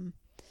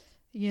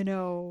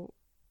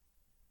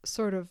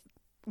 sort of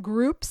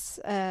groups,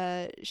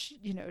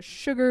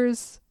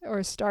 sugars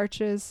or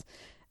starches,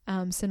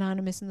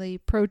 synonymously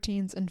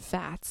proteins and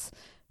fats.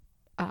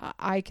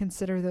 I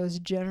consider those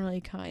generally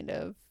kind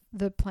of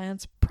the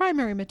plant's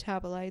primary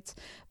metabolites,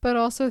 but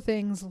also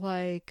things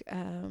like,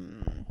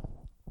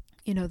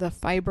 the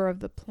fiber of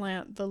the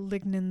plant, the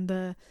lignin,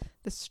 the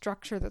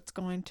structure that's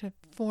going to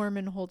form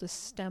and hold a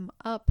stem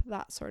up,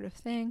 that sort of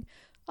thing.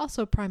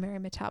 Also primary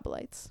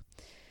metabolites.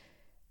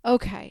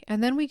 Okay,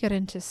 and then we get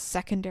into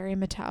secondary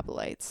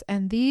metabolites,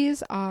 and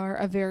these are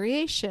a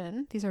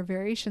variation. These are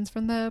variations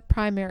from the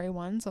primary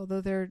ones, although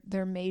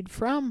they're made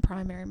from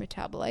primary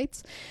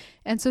metabolites.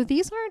 And so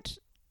these aren't,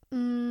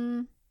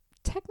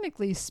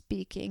 technically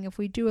speaking, if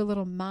we do a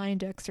little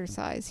mind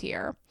exercise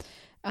here,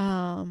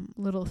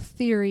 little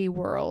theory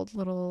world,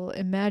 little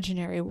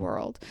imaginary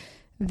world,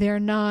 they're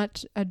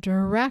not a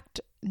direct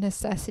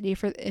necessity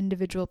for the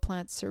individual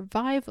plant's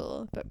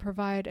survival, but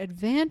provide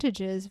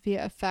advantages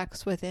via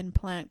effects within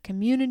plant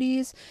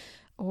communities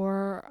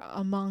or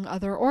among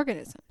other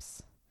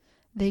organisms.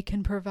 They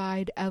can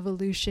provide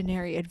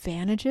evolutionary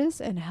advantages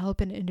and help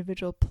an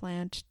individual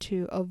plant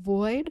to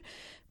avoid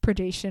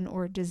predation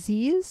or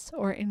disease,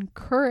 or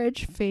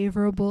encourage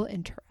favorable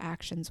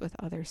interactions with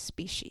other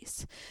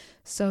species.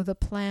 So the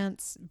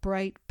plant's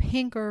bright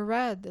pink or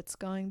red that's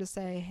going to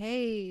say,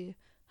 hey,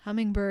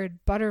 hummingbird,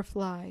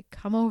 butterfly,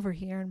 come over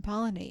here and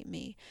pollinate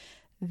me.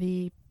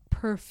 The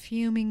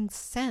perfuming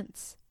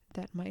scents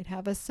that might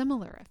have a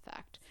similar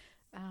effect.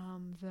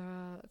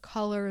 The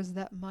colors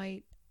that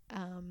might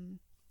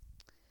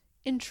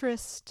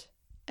interest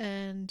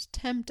and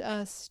tempt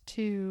us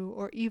to,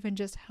 or even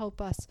just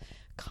help us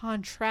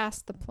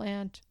contrast the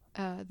plant,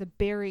 the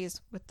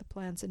berries with the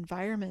plant's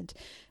environment,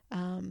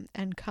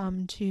 and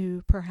come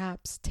to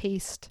perhaps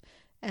taste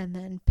and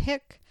then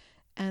pick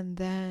and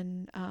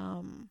then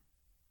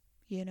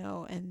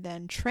and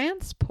then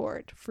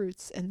transport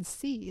fruits and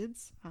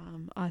seeds,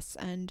 us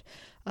and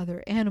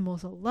other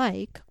animals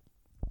alike.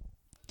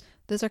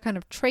 Those are kind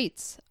of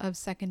traits of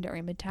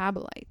secondary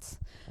metabolites.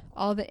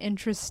 All the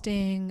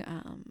interesting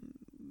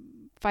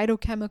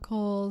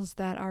phytochemicals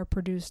that are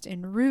produced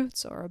in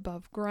roots or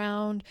above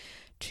ground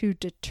to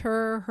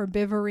deter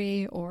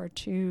herbivory or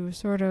to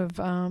sort of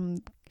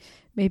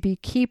maybe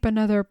keep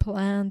another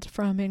plant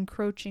from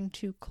encroaching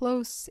too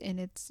close in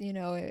its,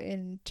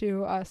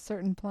 into a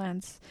certain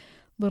plant's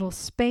little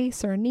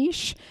space or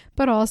niche,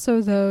 but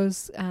also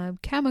those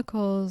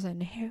chemicals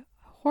and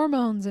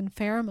hormones and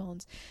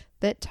pheromones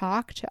that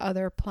talk to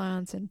other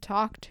plants and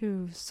talk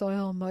to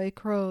soil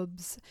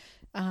microbes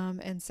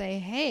and say,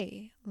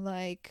 hey,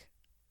 like,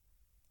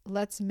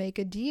 let's make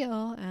a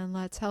deal and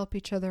let's help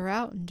each other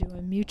out and do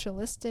a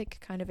mutualistic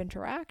kind of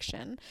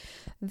interaction.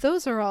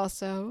 Those are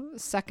also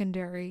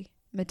secondary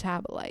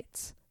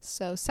metabolites.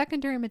 So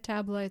secondary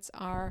metabolites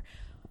are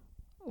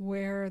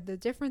where the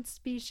different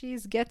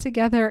species get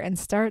together and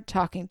start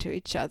talking to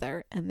each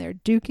other, and they're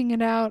duking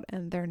it out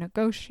and they're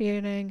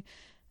negotiating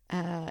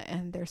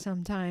and they're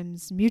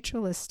sometimes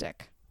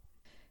mutualistic.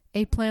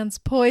 A plant's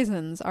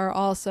poisons are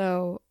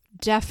also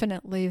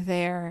definitely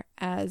there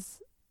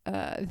as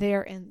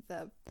they're in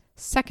the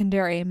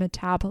secondary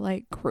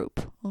metabolite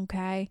group,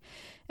 okay?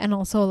 And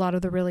also a lot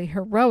of the really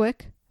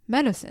heroic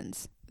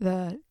medicines,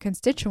 the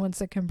constituents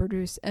that can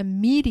produce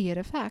immediate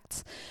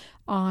effects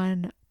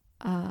on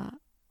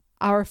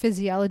our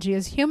physiology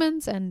as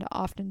humans and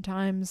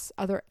oftentimes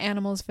other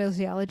animals'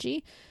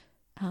 physiology,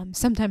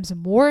 sometimes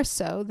more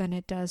so than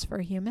it does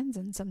for humans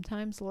and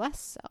sometimes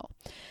less so.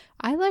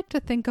 I like to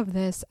think of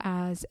this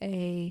as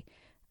even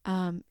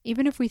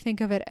if we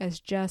think of it as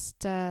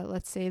just,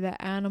 let's say,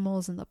 the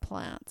animals and the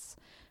plants,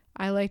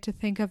 I like to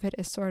think of it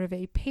as sort of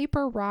a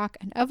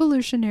an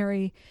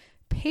evolutionary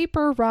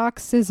paper, rock,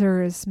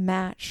 scissors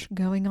match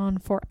going on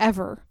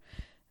forever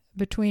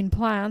between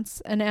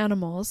plants and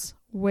animals,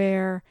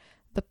 where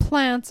the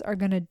plants are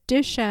going to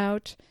dish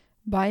out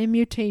by a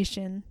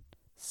mutation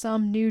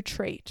some new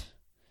trait,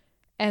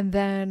 and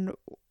then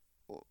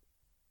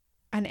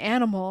an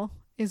animal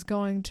is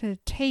going to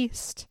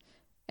taste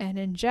and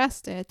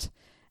ingest it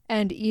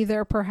and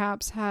either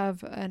perhaps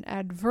have an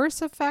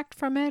adverse effect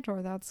from it,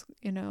 or that's,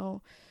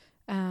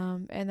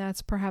 and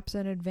that's perhaps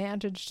an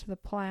advantage to the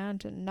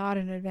plant and not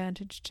an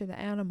advantage to the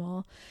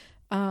animal.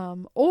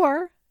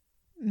 Or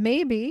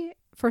maybe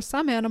for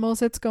some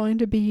animals it's going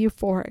to be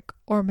euphoric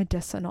or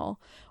medicinal,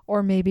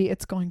 or maybe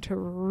it's going to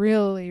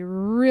really,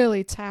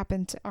 really tap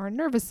into our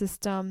nervous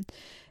system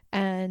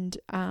and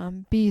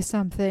be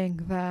something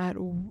that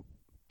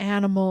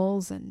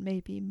animals and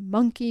maybe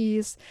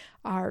monkeys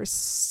are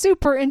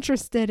super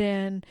interested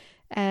in,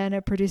 and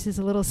it produces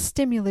a little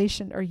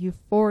stimulation or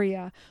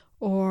euphoria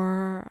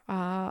or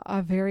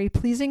a very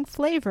pleasing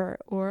flavor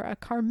or a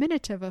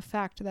carminative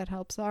effect that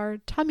helps our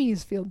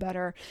tummies feel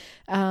better.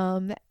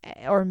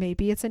 Or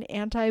maybe it's an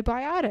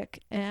antibiotic,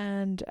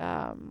 and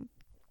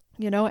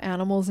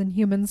animals and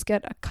humans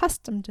get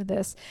accustomed to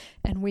this,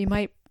 and we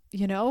might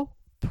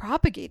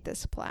propagate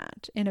this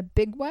plant in a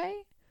big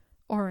way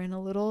or in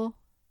a little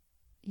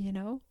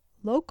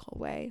local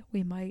way.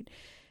 We might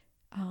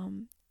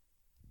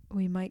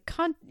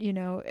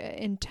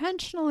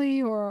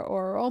intentionally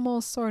or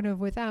almost sort of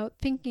without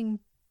thinking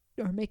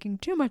or making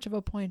too much of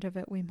a point of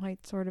it, we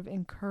might sort of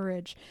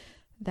encourage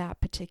that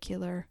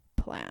particular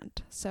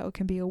plant. So it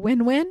can be a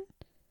win-win.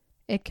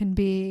 It can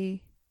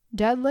be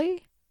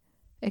deadly.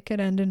 It could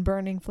end in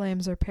burning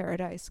flames or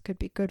paradise. Could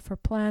be good for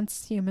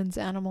plants, humans,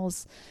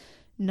 animals,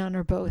 none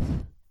or both.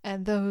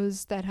 And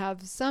those that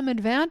have some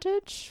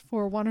advantage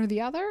for one or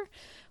the other,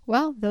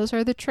 well, those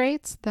are the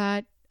traits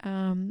that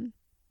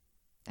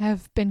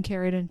have been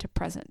carried into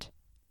present,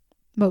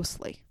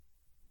 mostly.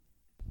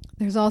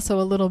 There's also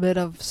a little bit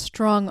of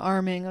strong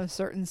arming of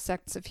certain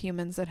sects of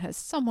humans that has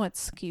somewhat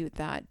skewed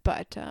that,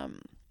 but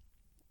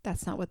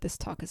that's not what this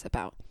talk is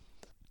about.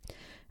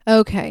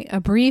 Okay,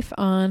 a brief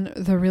on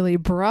the really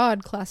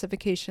broad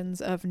classifications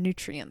of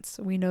nutrients.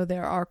 We know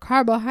there are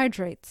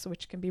carbohydrates,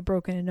 which can be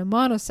broken into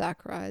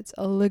monosaccharides,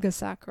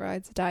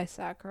 oligosaccharides,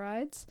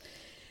 disaccharides.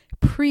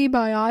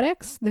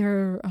 Prebiotics,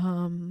 they're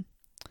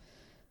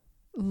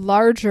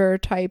larger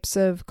types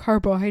of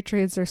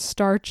carbohydrates or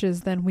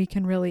starches than we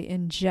can really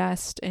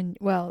ingest. And,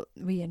 well,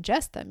 we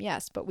ingest them,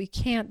 yes, but we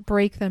can't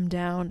break them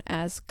down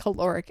as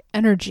caloric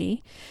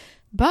energy.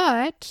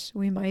 But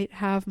we might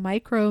have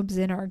microbes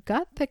in our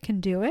gut that can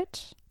do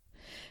it.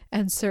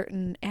 And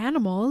certain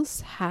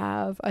animals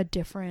have a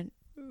different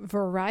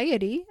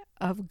variety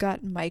of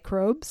gut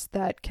microbes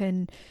that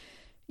can,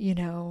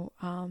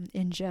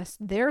 ingest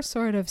their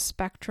sort of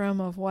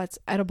spectrum of what's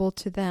edible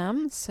to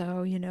them.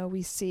 So,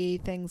 we see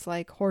things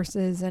like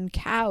horses and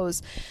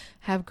cows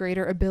have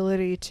greater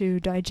ability to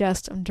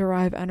digest and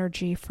derive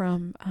energy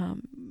from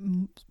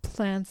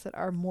plants that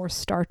are more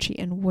starchy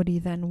and woody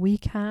than we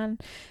can.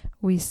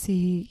 We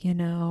see,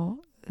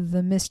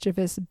 the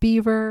mischievous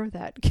beaver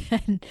that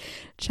can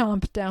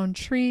chomp down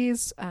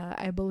trees,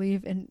 I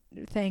believe,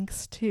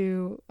 thanks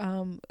to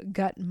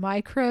gut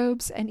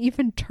microbes. And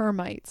even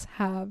termites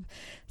have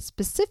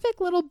specific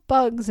little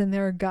bugs in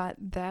their gut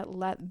that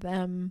let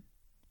them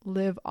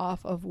live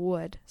off of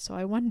wood. So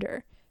I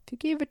wonder, if you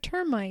gave a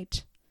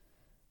termite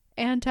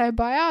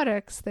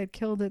antibiotics that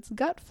killed its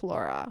gut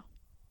flora,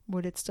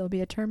 Would it still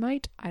be a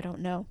termite? I don't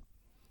know.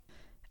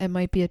 It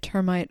might be a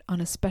termite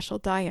on a special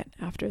diet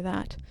after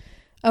that.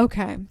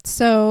 Okay,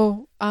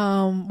 so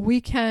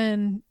we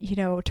can,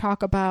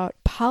 talk about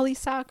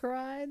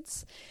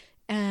polysaccharides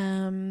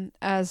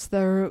as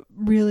the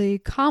really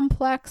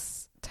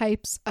complex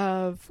types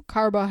of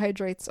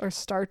carbohydrates or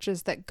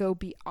starches that go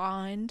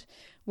beyond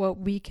what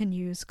we can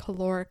use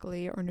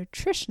calorically or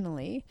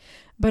nutritionally.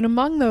 But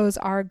among those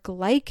are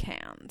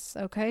glycans,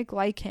 okay?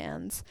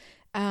 Glycans.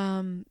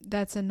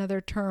 That's another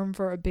term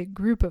for a big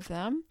group of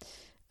them.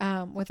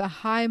 With a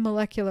high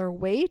molecular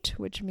weight,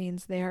 which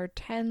means they are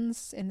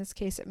tens, in this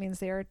case it means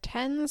they are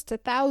tens to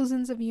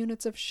thousands of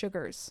units of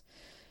sugars.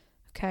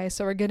 Okay,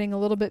 so we're getting a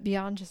little bit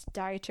beyond just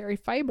dietary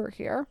fiber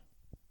here.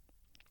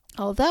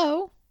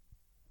 Although,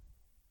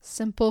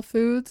 simple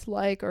foods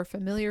or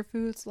familiar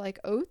foods like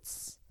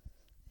oats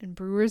and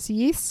brewer's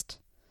yeast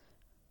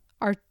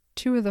are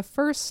two of the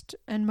first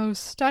and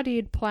most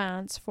studied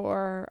plants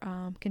for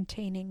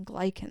containing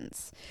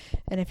glycans.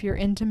 And if you're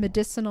into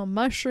medicinal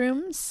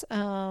mushrooms,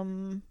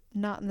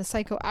 not in the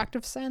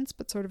psychoactive sense,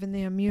 but sort of in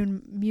the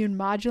immune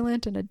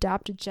modulant and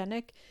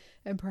adaptogenic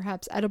and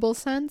perhaps edible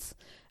sense,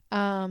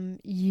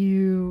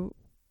 you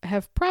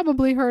have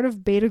probably heard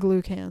of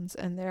beta-glucans,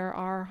 and there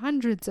are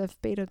hundreds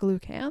of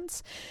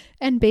beta-glucans.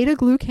 And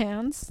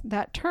beta-glucans,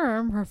 that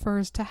term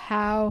refers to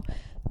how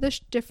the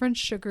different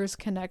sugars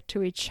connect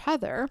to each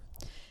other.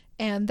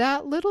 And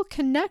that little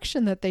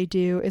connection that they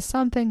do is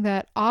something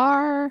that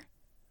our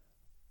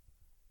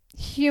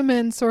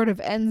human sort of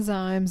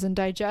enzymes and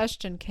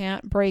digestion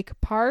can't break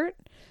apart,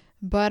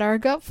 but our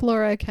gut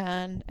flora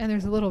can. And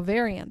there's a little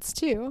variance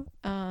too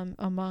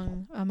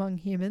among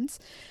humans,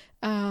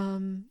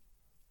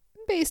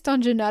 based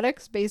on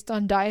genetics, based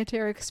on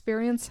dietary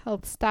experience,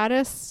 health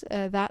status,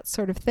 that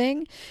sort of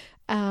thing.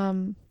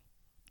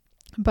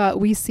 But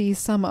we see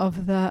some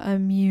of the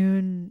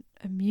immune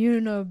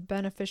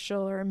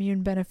beneficial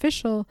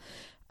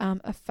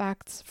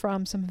effects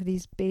from some of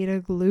these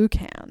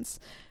beta-glucans.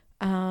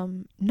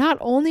 Not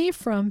only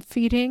from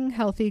feeding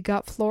healthy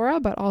gut flora,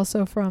 but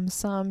also from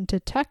some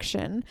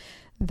detection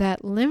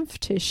that lymph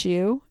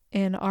tissue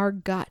in our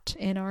gut,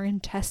 in our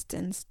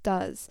intestines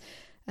does.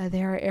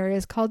 There are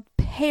areas called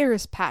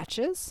Peyer's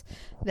patches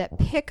that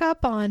pick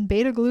up on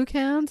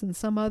beta-glucans and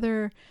some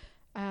other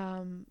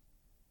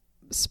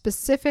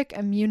specific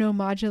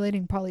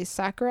immunomodulating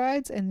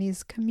polysaccharides, and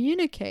these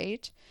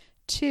communicate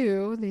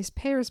to these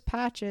Peyer's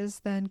patches,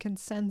 then can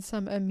send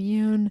some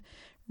immune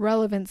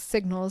relevant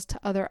signals to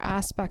other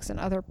aspects and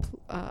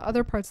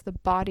other parts of the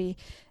body,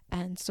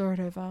 and sort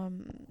of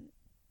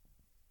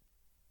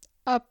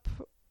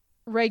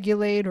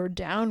up-regulate or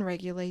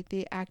down-regulate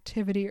the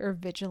activity or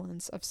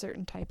vigilance of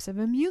certain types of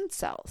immune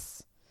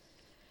cells.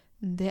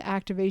 The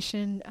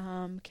activation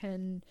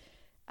can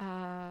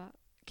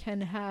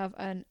have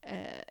an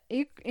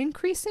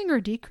increasing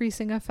or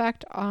decreasing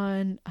effect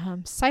on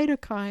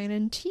cytokine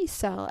and T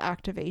cell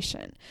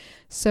activation.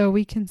 So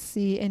we can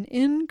see an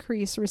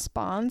increased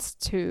response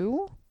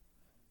to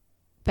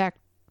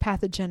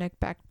pathogenic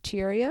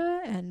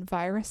bacteria and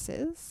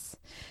viruses,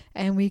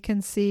 and we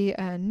can see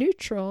a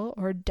neutral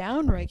or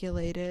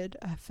downregulated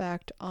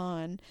effect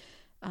on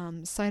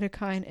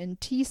cytokine and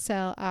T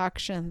cell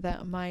action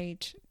that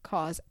might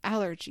cause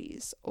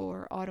allergies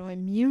or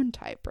autoimmune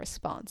type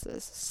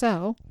responses.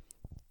 So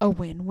a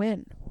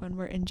win-win when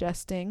we're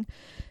ingesting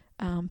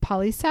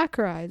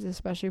polysaccharides,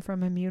 especially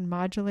from immune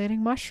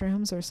modulating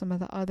mushrooms or some of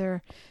the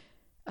other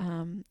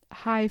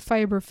high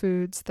fiber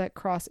foods that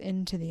cross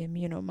into the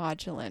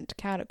immunomodulant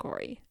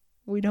category.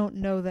 We don't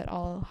know that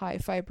all high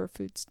fiber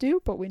foods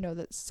do, but we know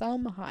that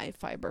some high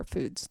fiber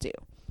foods do.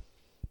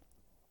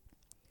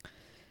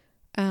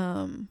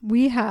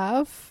 We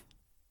have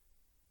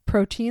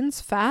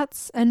proteins,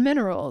 fats, and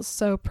minerals.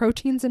 So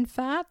proteins and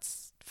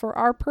fats, for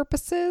our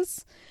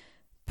purposes,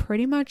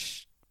 pretty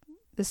much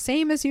the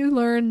same as you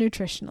learn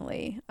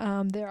nutritionally.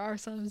 There are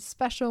some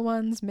special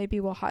ones. Maybe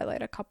we'll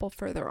highlight a couple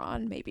further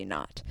on, maybe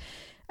not.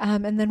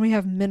 And then we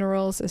have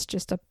minerals as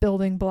just a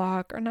building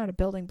block, or not a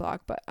building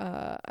block, but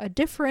a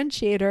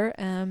differentiator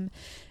and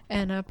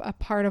a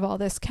part of all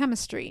this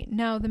chemistry.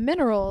 Now, the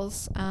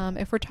minerals,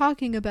 if we're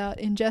talking about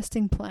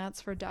ingesting plants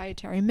for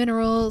dietary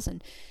minerals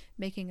and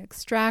making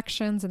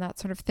extractions and that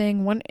sort of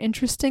thing, one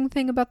interesting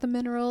thing about the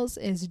minerals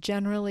is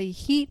generally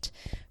heat,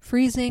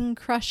 freezing,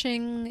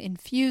 crushing,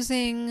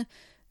 infusing,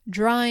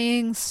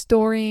 drying,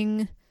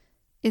 storing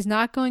is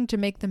not going to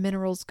make the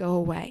minerals go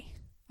away.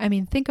 I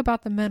mean, think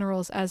about the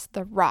minerals as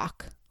the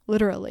rock,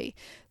 literally.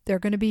 They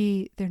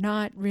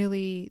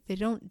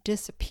don't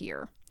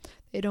disappear.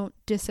 They don't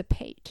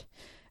dissipate.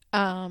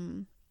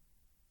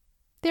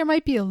 There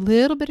might be a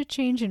little bit of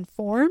change in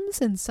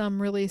forms in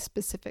some really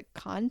specific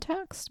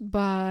context,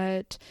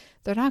 but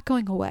they're not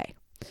going away.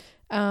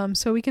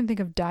 So we can think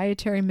of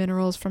dietary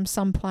minerals from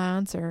some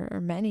plants or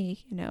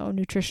many,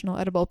 nutritional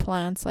edible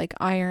plants like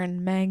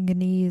iron,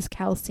 manganese,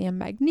 calcium,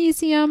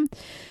 magnesium.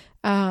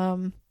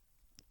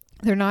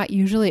 They're not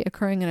usually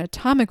occurring in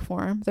atomic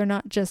form. They're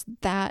not just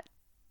that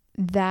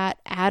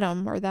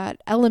atom or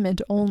that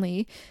element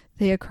only.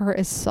 they occur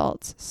as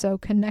salts, so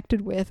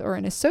connected with or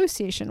in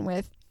association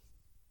with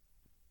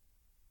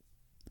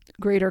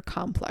greater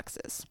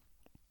complexes.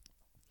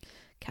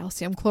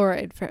 Calcium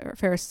chloride,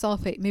 ferrous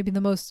sulfate, maybe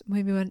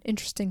one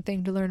interesting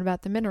thing to learn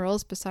about the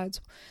minerals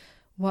besides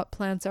what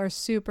plants are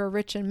super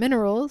rich in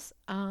minerals.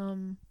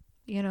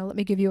 Let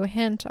me give you a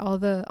hint. All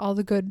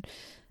the good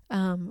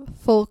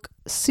folk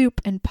soup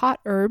and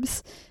pot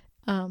herbs,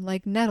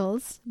 like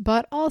nettles,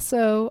 but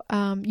also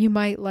you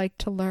might like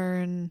to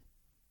learn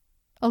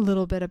a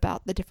little bit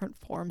about the different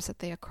forms that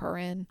they occur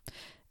in,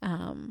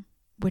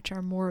 which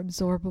are more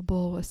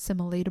absorbable,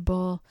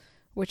 assimilatable,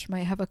 which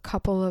might have a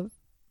couple of,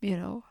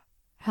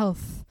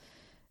 health,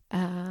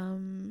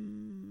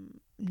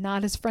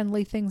 not as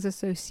friendly things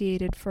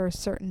associated for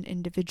certain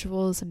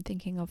individuals. I'm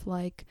thinking of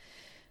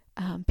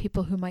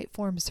people who might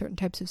form certain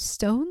types of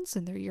stones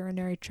in their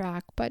urinary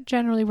tract, but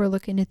generally we're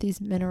looking at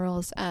these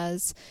minerals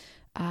as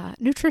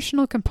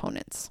nutritional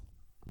components.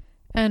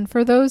 And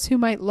for those who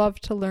might love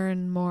to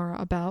learn more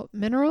about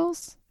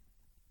minerals,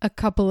 a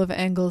couple of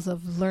angles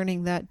of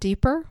learning that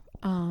deeper.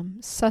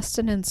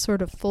 Sustenance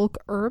sort of folk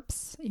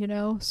herbs,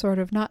 sort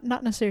of not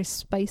necessarily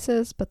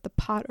spices, but the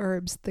pot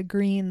herbs, the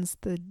greens,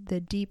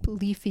 the deep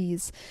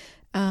leafies.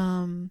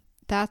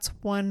 That's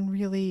one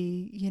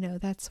really,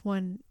 that's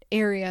one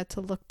area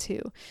to look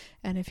to.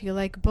 And if you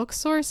like book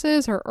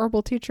sources or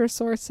herbal teacher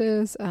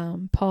sources,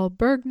 Paul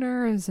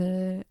Bergner is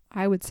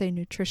I would say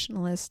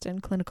nutritionalist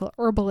and clinical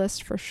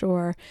herbalist for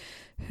sure,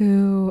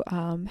 who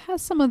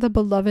has some of the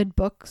beloved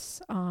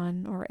books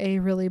or a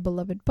really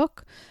beloved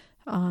book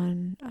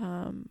on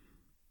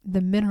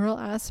the mineral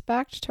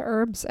aspect to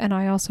herbs. And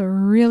I also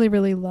really,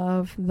 really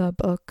love the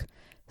book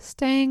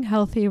Staying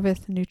Healthy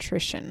with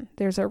Nutrition.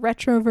 There's a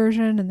retro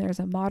version and there's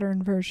a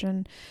modern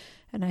version.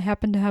 And I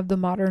happen to have the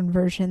modern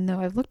version, though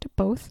I've looked at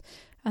both.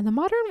 And the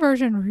modern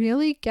version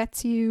really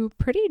gets you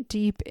pretty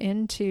deep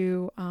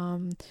into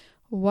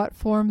what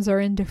forms are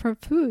in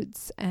different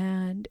foods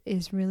and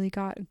is really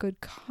got a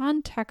good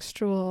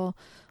contextual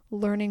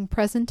learning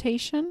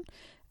presentation,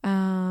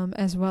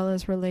 as well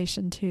as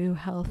relation to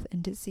health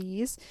and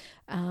disease,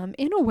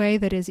 in a way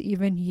that is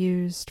even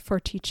used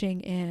for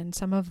teaching in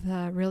some of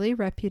the really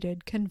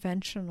reputed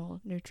conventional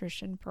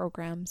nutrition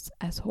programs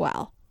as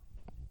well.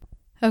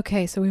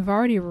 Okay, so we've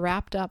already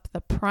wrapped up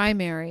the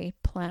primary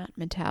plant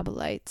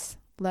metabolites.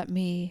 Let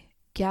me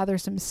gather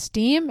some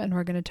steam, and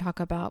we're going to talk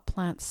about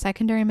plant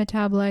secondary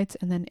metabolites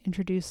and then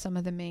introduce some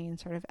of the main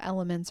sort of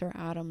elements or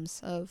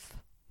atoms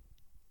of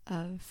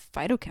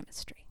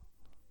phytochemistry.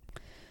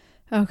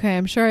 Okay,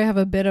 I'm sure I have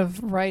a bit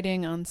of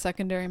writing on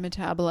secondary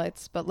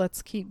metabolites, but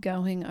let's keep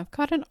going. I've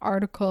got an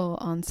article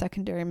on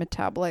secondary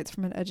metabolites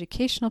from an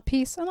educational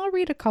piece, and I'll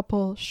read a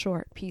couple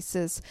short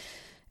pieces,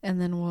 and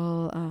then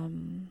we'll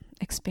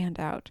expand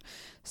out.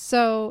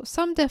 So,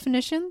 some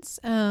definitions.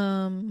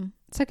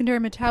 Secondary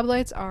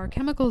metabolites are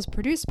chemicals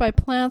produced by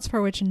plants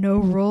for which no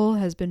role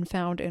has been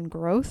found in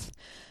growth,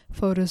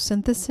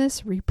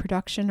 photosynthesis,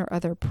 reproduction, or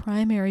other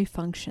primary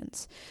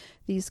functions.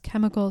 These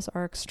chemicals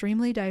are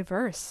extremely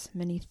diverse,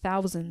 many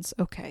thousands,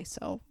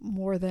 so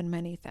more than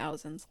many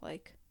thousands,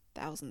 like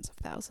thousands of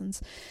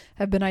thousands,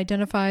 have been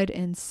identified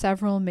in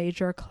several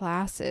major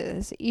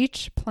classes.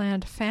 Each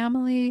plant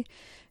family,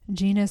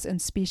 genus,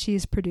 and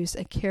species produce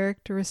a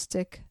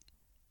characteristic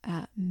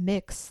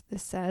mix,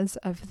 this says,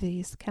 of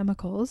these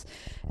chemicals,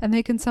 and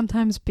they can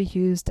sometimes be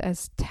used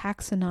as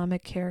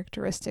taxonomic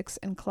characteristics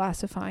in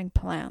classifying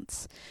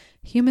plants.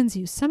 Humans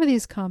use some of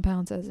these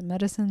compounds as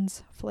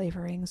medicines,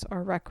 flavorings,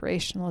 or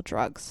recreational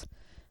drugs.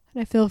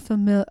 And I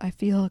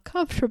feel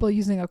comfortable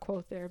using a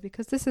quote there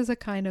because this is a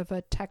kind of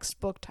a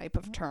textbook type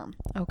of term,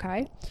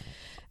 okay?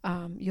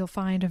 You'll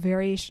find a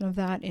variation of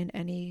that in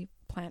any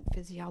plant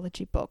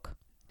physiology book.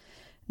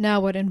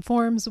 Now, what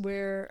informs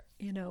where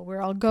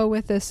I'll go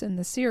with this in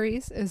the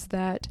series is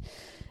that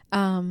there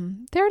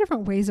are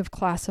different ways of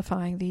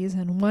classifying these,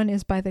 and one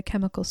is by the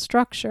chemical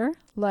structure,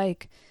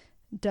 like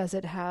does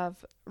it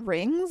have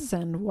rings,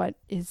 and what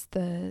is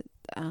the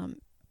a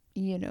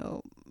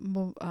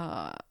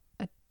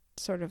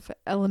sort of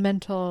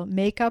elemental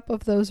makeup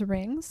of those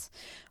rings?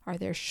 Are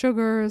there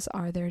sugars?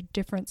 Are there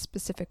different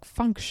specific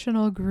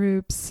functional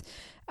groups?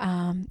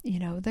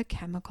 The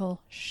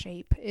chemical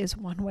shape is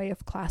one way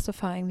of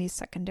classifying these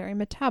secondary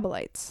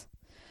metabolites.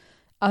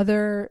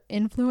 Other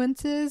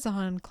influences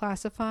on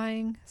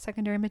classifying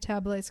secondary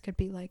metabolites could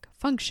be like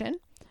function,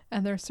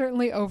 and there's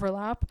certainly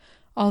overlap,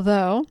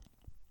 although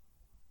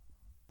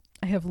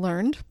I have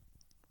learned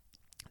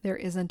there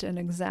isn't an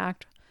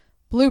exact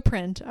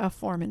blueprint of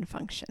form and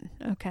function.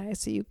 Okay,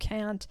 so you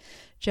can't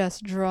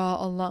just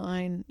draw a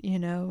line,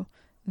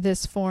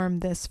 this form,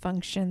 this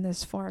function,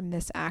 this form,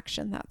 this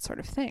action, that sort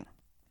of thing.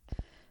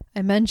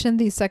 I mentioned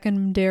these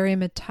secondary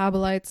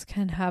metabolites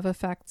can have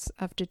effects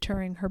of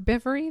deterring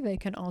herbivory. They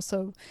can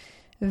also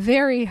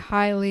very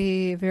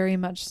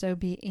much so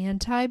be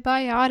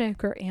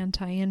antibiotic or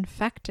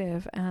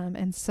anti-infective.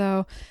 And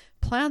so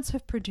plants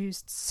have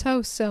produced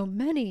so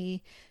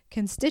many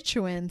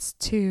constituents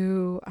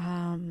to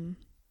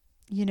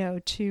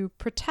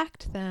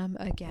protect them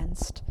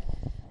against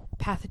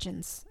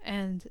pathogens.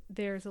 And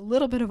there's a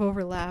little bit of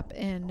overlap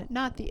in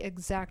not the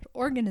exact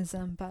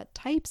organism, but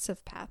types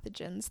of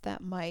pathogens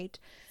that might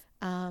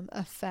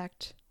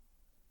affect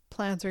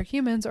plants or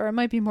humans, or it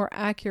might be more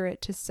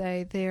accurate to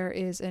say there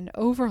is an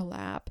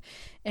overlap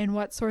in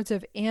what sorts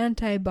of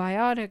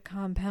antibiotic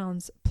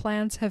compounds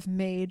plants have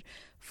made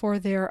for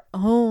their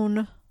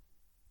own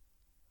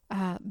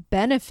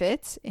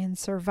benefits in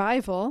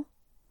survival.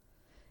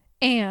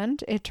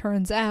 And it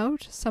turns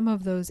out some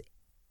of those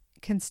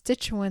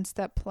constituents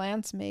that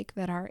plants make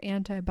that are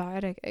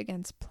antibiotic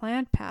against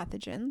plant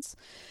pathogens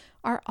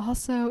are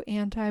also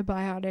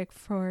antibiotic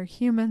for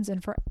humans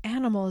and for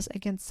animals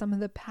against some of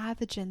the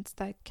pathogens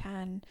that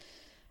can,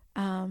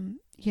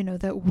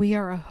 that we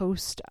are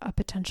a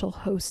potential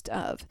host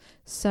of.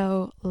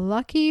 So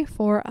lucky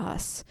for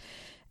us.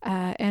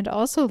 And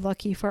also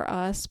lucky for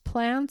us,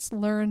 plants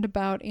learned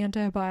about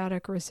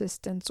antibiotic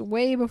resistance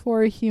way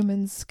before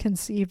humans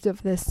conceived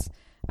of this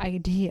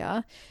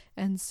idea.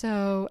 And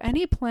so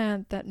any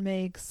plant that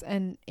makes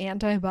an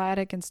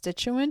antibiotic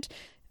constituent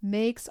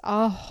makes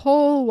a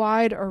whole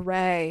wide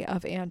array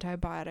of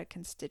antibiotic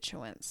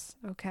constituents.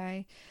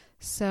 Okay,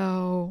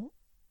 so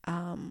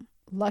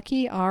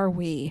lucky are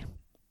we.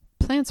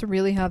 Plants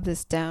really have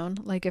this down.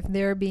 Like if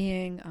they're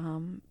being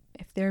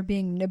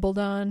nibbled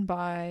on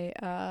by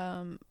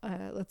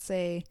let's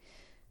say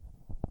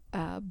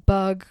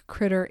bug,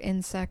 critter,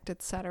 insect,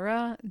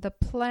 etc., the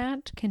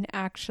plant can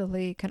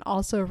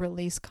also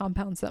release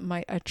compounds that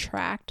might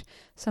attract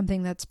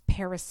something that's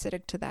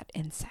parasitic to that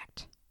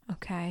insect.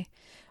 Okay,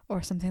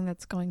 or something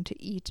that's going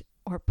to eat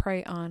or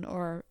prey on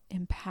or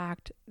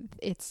impact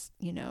its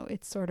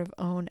sort of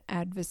own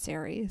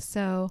adversary.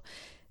 So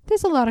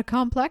there's a lot of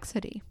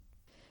complexity.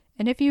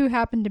 And if you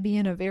happen to be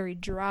in a very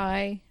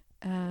dry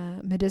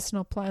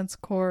medicinal plants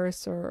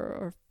course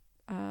or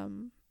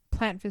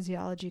plant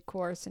physiology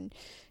course, and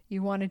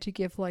you wanted to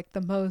give like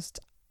the most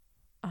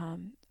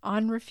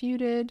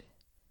unrefuted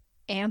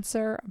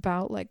answer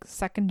about like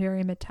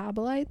secondary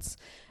metabolites,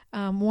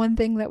 one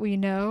thing that we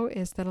know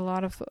is that a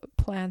lot of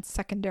plants'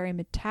 secondary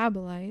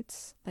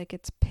metabolites, like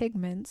its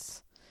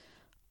pigments,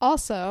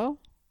 also,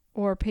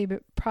 or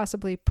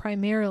possibly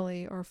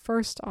primarily or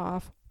first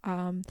off,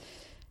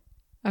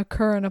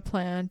 occur in a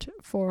plant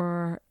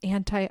for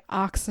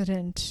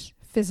antioxidant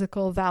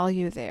physical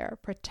value there,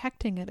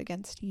 protecting it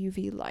against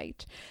UV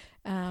light,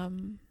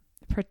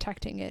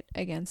 protecting it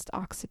against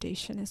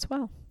oxidation as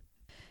well.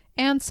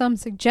 And some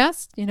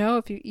suggest,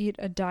 if you eat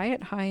a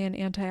diet high in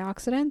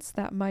antioxidants,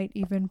 that might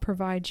even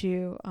provide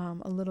you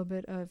a little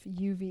bit of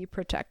UV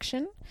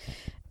protection.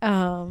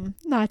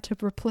 Not to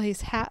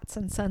replace hats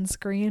and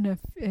sunscreen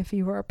if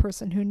you are a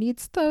person who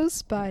needs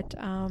those, but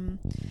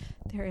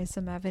there is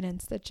some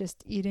evidence that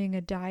just eating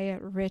a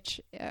diet rich,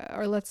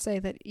 or let's say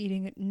that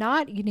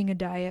not eating a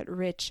diet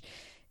rich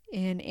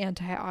in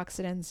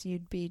antioxidants,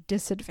 you'd be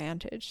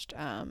disadvantaged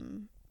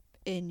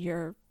in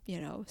your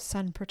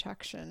sun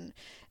protection.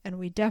 And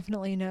we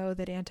definitely know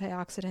that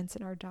antioxidants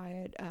in our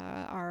diet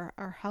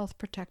are health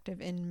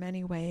protective in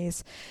many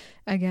ways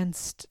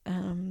against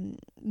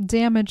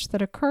damage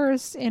that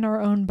occurs in our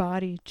own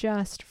body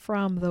just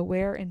from the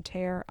wear and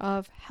tear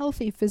of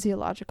healthy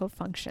physiological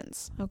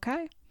functions.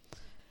 Okay?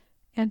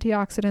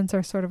 Antioxidants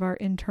are sort of our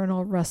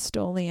internal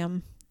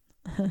Rust-Oleum.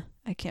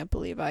 I can't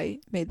believe I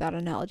made that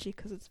analogy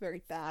because it's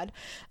very bad.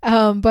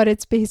 But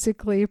it's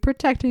basically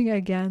protecting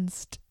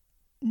against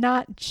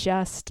not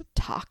just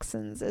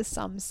toxins, as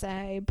some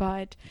say,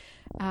 but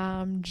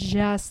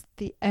just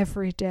the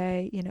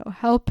everyday,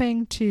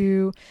 helping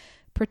to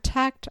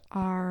protect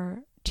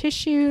our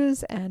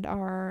tissues and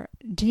our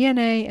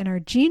DNA and our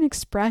gene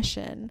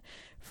expression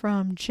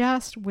from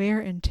just wear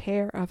and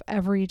tear of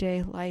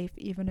everyday life,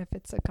 even if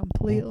it's a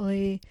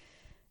completely,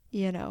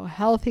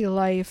 healthy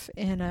life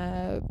in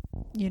a,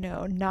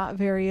 not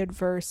very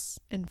adverse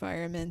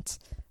environment.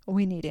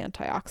 We need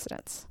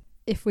antioxidants.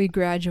 If we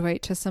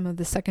graduate to some of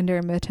the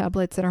secondary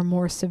metabolites that are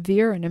more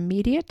severe and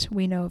immediate,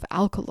 we know of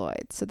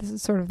alkaloids. So this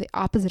is sort of the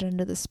opposite end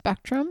of the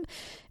spectrum,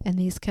 and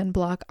these can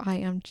block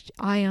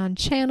ion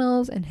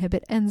channels,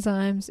 inhibit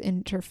enzymes,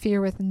 interfere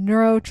with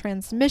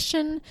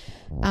neurotransmission.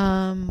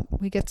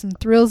 We get some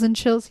thrills and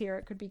chills here.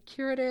 It could be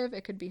curative,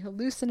 it could be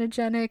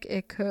hallucinogenic,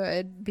 it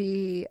could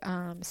be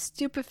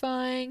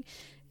stupefying,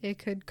 it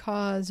could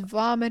cause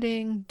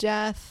vomiting,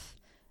 death,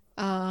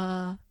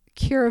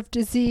 cure of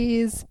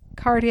disease,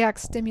 cardiac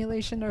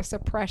stimulation or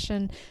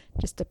suppression,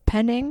 just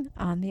depending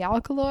on the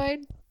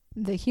alkaloid,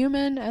 the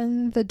human,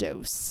 and the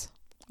dose,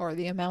 or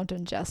the amount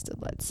ingested,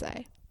 let's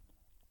say.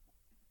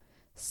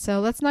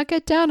 So let's not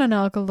get down on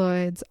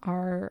alkaloids.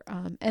 Our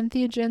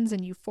entheogens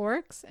and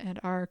euphorics and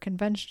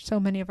so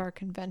many of our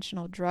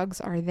conventional drugs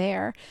are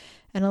there,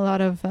 and a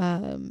lot of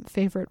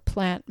favorite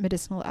plant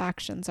medicinal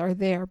actions are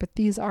there, but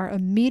these are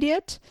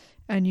immediate,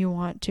 and you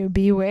want to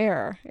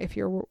beware if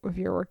you're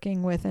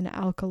working with an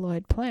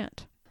alkaloid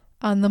plant.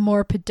 On the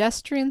more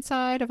pedestrian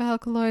side of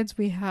alkaloids,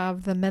 we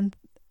have the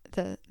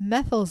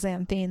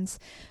methylxanthines,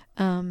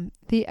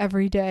 the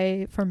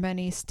everyday for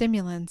many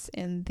stimulants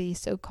in the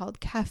so-called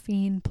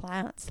caffeine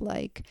plants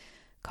like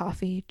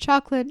coffee,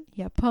 chocolate,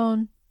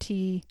 yapon,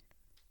 tea,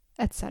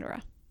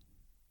 etc.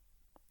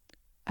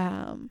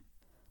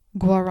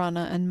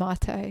 Guarana and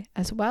mate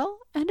as well,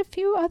 and a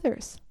few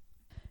others.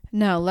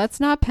 Now, let's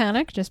not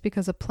panic just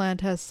because a plant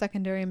has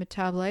secondary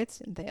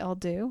metabolites, they all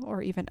do,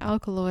 or even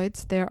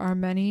alkaloids. There are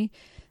many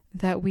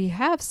that we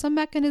have some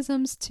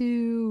mechanisms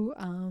to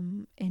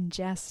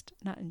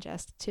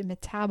to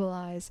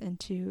metabolize and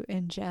to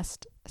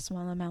ingest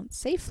small amounts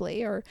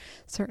safely or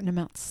certain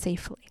amounts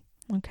safely.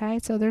 Okay,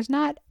 so there's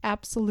not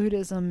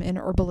absolutism in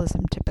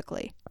herbalism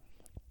typically.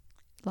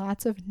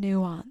 Lots of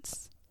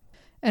nuance.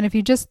 And if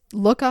you just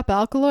look up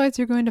alkaloids,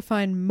 you're going to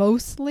find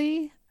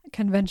mostly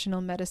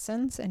conventional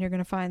medicines, and you're going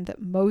to find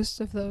that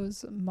most of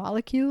those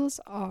molecules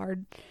are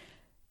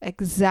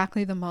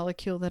exactly the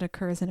molecule that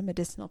occurs in a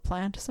medicinal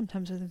plant,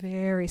 sometimes with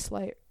very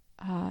slight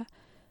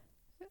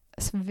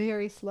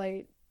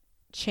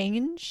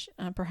change,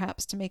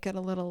 perhaps to make it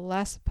a little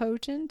less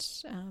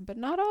potent, but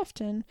not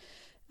often,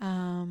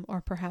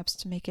 or perhaps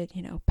to make it,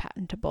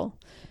 patentable.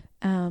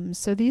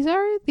 So these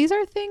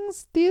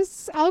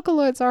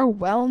alkaloids are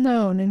well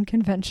known in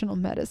conventional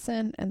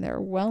medicine, and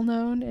they're well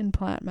known in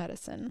plant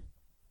medicine.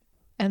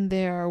 And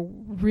they are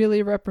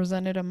really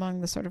represented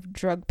among the sort of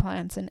drug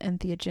plants and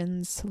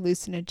entheogens,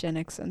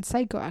 hallucinogenics, and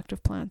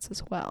psychoactive plants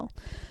as well.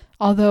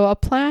 Although a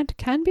plant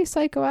can be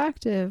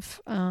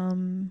psychoactive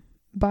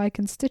by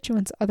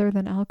constituents other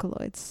than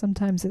alkaloids.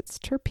 Sometimes it's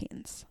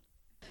terpenes.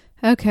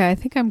 Okay, I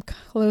think I'm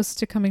close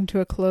to coming to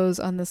a close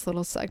on this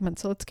little segment.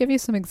 So let's give you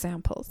some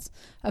examples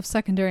of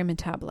secondary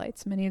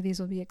metabolites. Many of these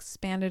will be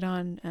expanded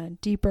on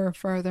deeper,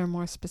 further,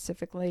 more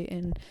specifically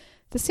in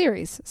the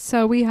series.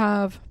 So we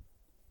have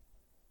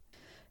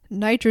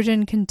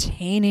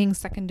nitrogen-containing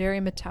secondary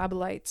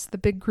metabolites. The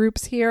big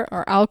groups here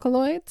are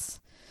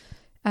alkaloids,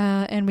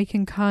 and we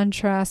can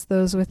contrast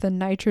those with the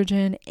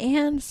nitrogen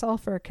and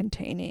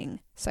sulfur-containing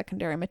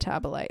secondary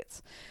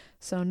metabolites.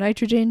 So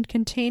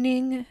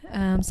nitrogen-containing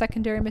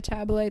secondary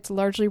metabolites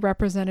largely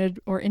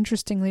represented, or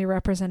interestingly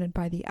represented,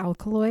 by the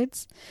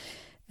alkaloids.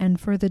 And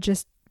for the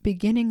just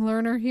beginning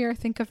learner here,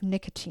 think of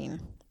nicotine,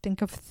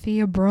 think of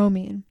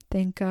theobromine,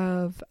 think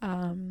of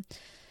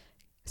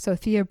so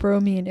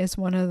theobromine is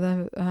one of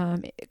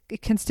the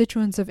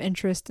constituents of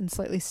interest and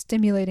slightly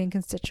stimulating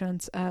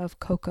constituents of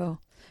cocoa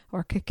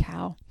or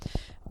cacao.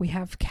 We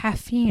have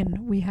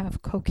caffeine, we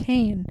have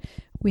cocaine,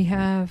 we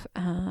have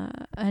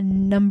a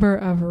number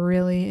of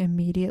really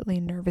immediately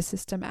nervous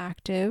system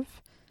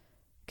active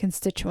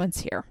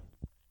constituents here.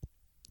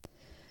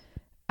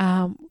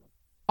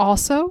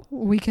 Also,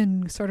 we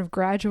can sort of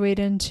graduate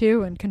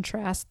into and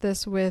contrast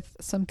this with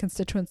some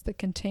constituents that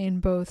contain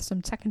both,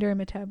 some secondary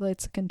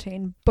metabolites that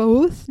contain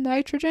both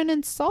nitrogen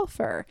and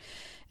sulfur.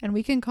 And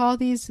we can call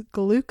these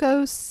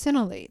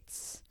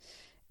glucosinolates.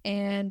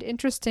 And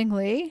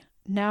interestingly,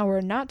 now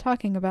we're not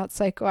talking about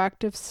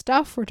psychoactive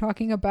stuff. We're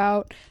talking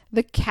about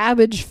the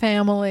cabbage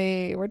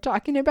family. We're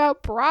talking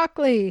about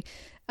broccoli.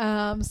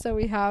 So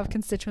we have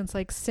constituents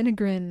like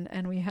sinigrin,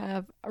 and we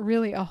have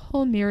really a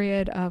whole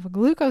myriad of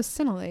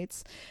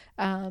glucosinolates,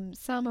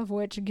 some of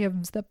which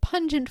gives the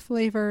pungent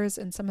flavors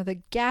and some of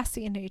the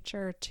gassy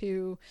nature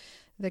to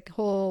the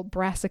whole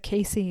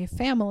Brassicaceae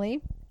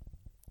family.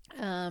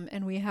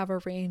 And we have a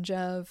range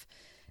of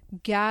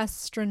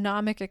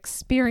gastronomic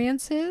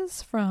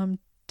experiences, from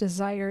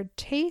desired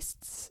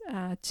tastes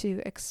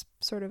to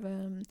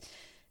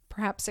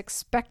perhaps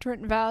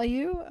expectorant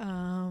value,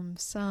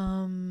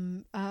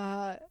 some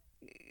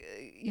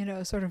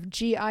sort of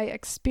GI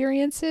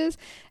experiences,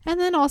 and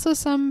then also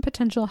some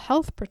potential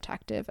health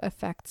protective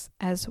effects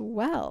as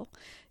well.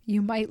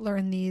 You might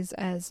learn these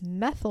as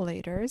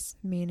methylators,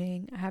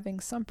 meaning having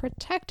some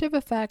protective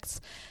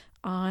effects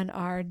on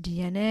our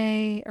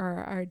DNA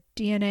or our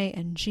DNA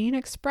and gene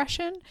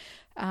expression,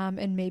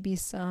 and maybe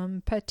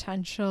some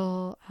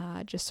potential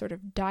just sort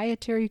of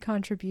dietary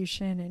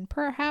contribution and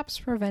perhaps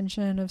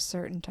prevention of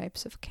certain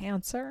types of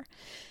cancer,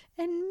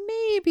 and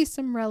maybe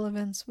some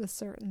relevance with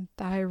certain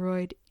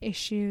thyroid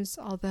issues,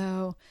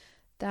 although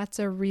that's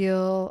a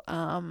real,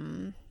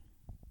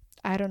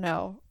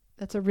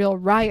 that's a real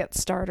riot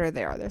starter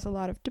there. There's a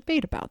lot of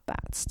debate about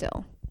that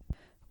still.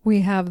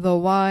 We have the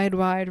wide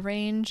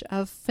range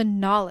of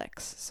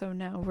phenolics. So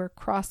now we're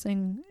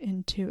crossing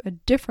into a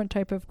different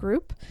type of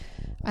group.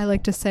 I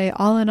like to say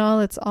all in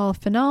all, it's all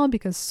phenol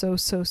because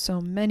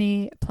so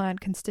many plant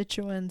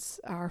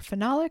constituents are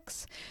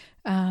phenolics.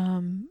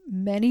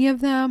 Many of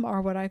them are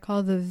what I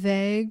call the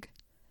vague,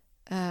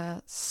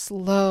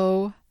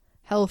 slow,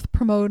 health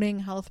promoting,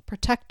 health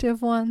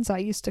protective ones. I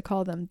used to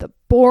call them the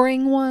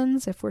boring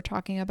ones if we're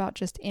talking about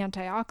just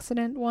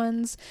antioxidant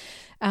ones.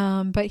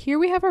 But here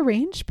we have a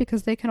range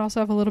because they can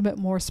also have a little bit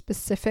more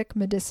specific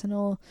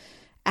medicinal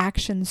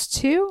actions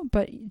too,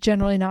 but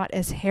generally not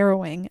as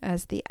harrowing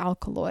as the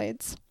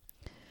alkaloids.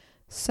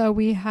 So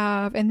we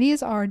have, and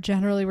these are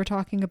generally, we're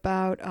talking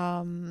about,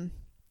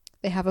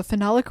 they have a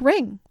phenolic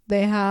ring.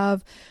 They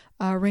have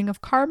a ring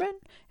of carbon,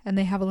 and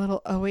they have a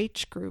little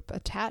OH group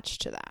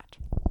attached to that.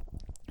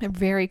 They're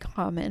very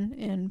common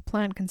in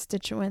plant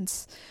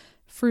constituents,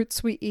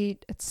 fruits we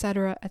eat,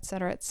 etc.,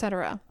 etc.,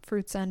 etc.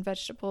 Fruits and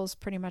vegetables,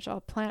 pretty much all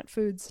plant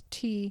foods,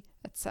 tea,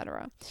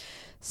 etc.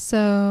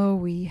 So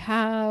we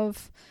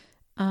have,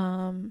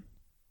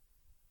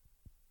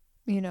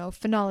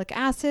 phenolic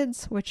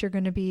acids, which are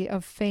going to be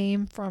of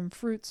fame from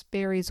fruits,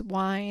 berries,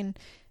 wine,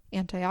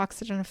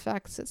 antioxidant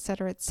effects,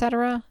 etc.,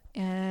 etc.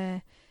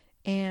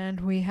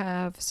 And we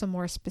have some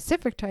more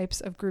specific types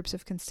of groups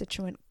of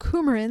constituent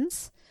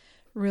coumarins,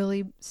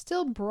 really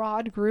still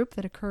broad group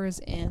that occurs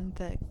in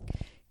the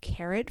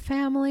carrot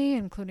family,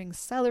 including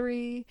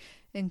celery,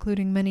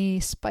 including many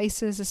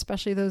spices,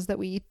 especially those that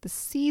we eat the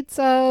seeds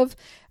of,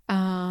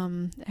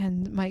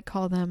 and might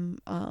call them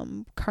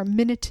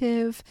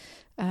carminative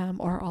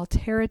or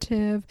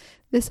alterative.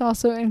 This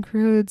also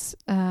includes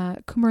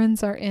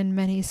coumarins are in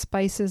many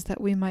spices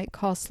that we might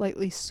call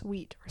slightly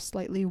sweet or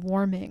slightly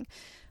warming,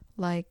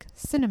 like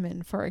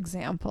cinnamon, for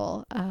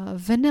example,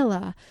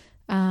 vanilla.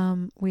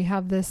 We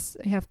have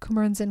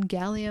coumarins in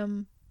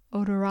Gallium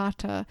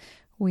odorata.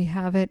 We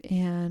have it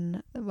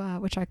in,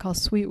 which I call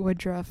sweet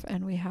woodruff,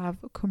 and we have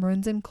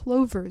coumarins in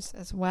clovers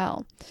as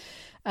well.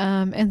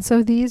 And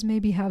so these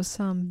maybe have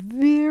some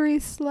very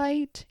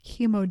slight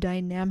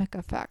hemodynamic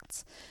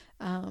effects.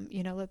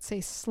 Let's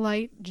say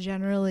slight,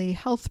 generally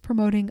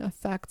health-promoting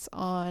effects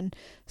on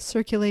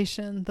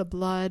circulation, the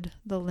blood,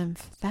 the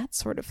lymph, that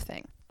sort of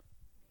thing.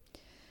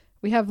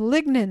 We have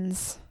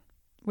lignans,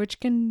 which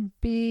can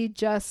be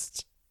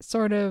just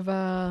sort of,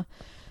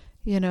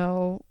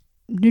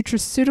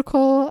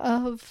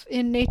 nutraceutical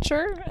in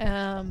nature,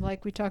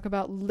 like we talk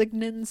about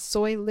lignans,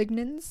 soy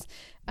lignans,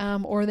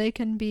 or they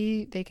can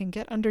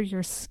get under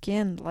your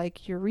skin,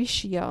 like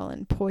urushiol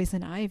and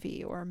poison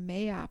ivy or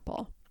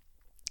mayapple.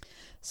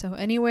 So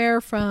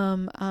anywhere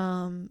from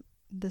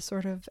the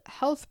sort of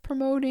health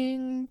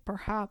promoting,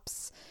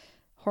 perhaps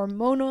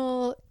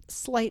hormonal,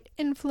 slight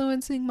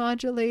influencing,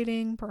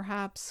 modulating,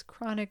 perhaps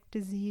chronic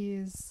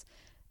disease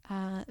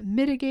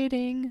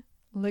mitigating,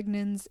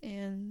 lignans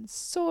in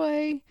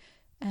soy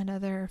and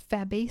other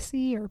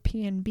fabaceae or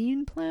pea and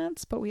bean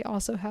plants, but we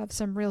also have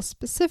some real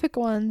specific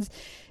ones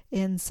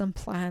in some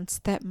plants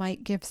that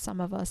might give some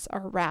of us a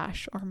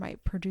rash or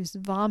might produce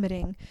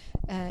vomiting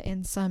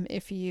in some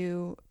if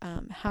you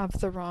have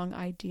the wrong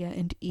idea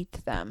and eat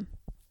them.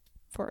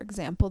 For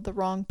example, the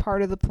wrong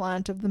part of the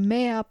plant of the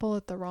mayapple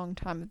at the wrong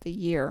time of the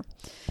year.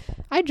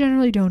 I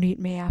generally don't eat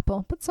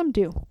mayapple, but some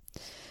do.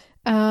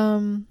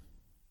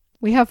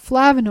 We have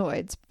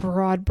flavonoids,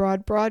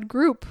 broad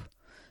group.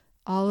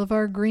 All of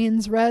our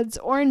greens, reds,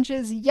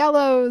 oranges,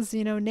 yellows,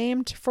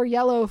 named for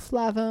yellow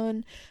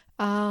flavone,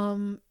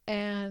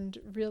 and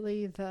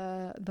really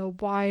the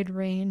wide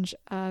range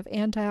of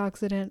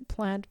antioxidant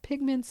plant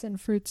pigments in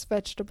fruits,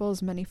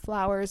 vegetables, many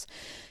flowers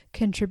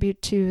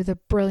contribute to the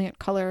brilliant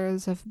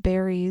colors of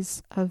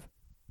berries, of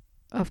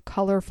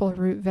colorful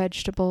root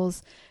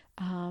vegetables,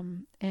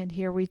 and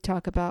here we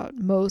talk about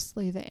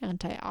mostly the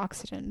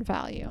antioxidant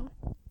value.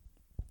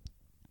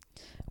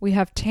 We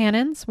have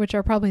tannins, which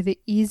are probably the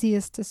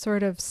easiest to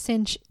sort of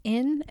cinch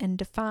in and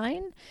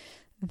define.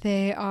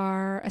 They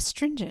are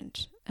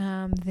astringent.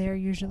 They're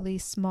usually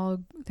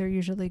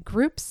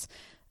groups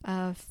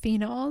of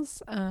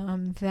phenols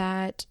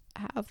that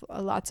have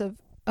lots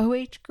of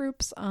OH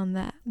groups on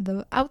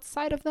the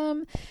outside of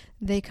them.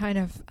 They kind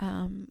of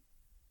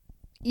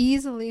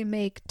easily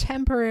make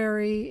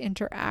temporary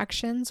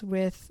interactions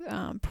with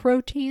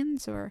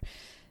proteins or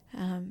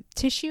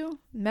tissue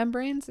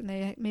membranes, and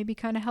they maybe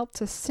kind of help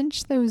to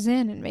cinch those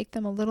in and make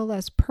them a little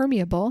less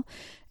permeable.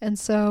 And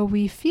so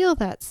we feel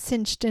that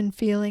cinched in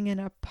feeling in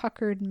a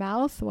puckered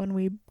mouth when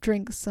we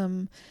drink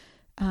some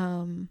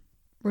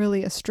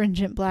really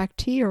astringent black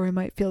tea, or we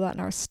might feel that in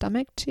our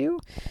stomach too.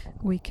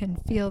 We can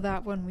feel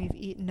that when we've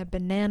eaten a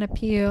banana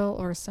peel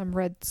or some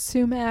red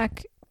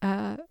sumac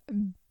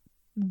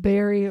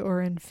berry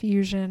or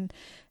infusion.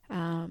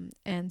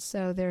 And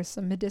so there's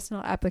some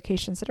medicinal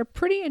applications that are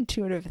pretty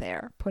intuitive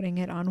there, putting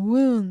it on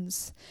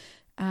wounds,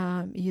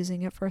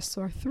 using it for a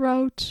sore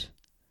throat,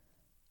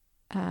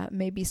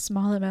 maybe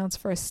small amounts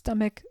for a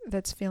stomach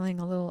that's feeling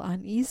a little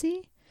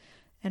uneasy,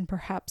 and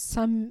perhaps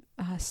some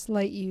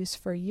slight use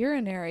for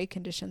urinary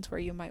conditions where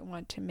you might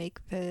want to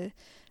make the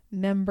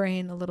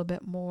membrane a little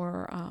bit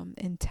more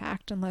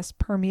intact and less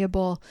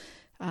permeable,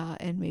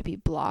 and maybe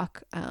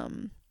block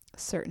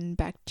certain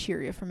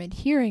bacteria from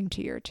adhering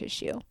to your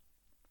tissue.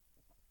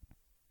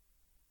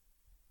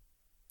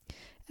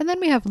 And then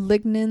we have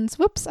lignans.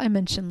 Whoops, I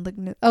mentioned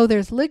lignans. Oh,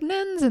 there's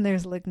lignans and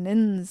there's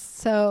lignans.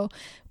 So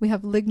we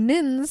have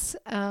lignans,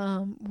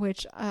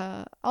 which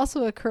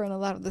also occur in a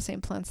lot of the same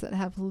plants that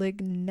have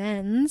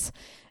lignans.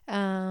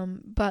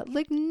 But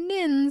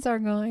lignans are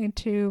going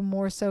to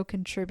more so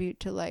contribute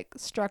to like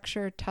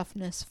structure,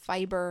 toughness,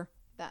 fiber,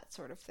 that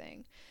sort of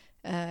thing.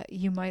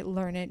 You might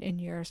learn it in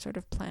your sort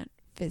of plant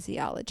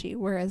physiology,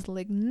 whereas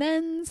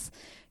lignans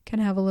can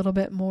have a little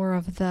bit more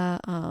of the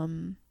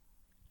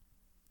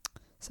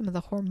some of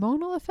the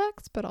hormonal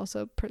effects, but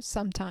also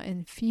sometimes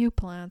in few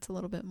plants a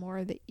little bit more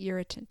of the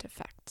irritant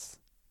effects.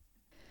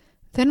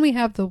 Then we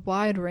have the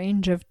wide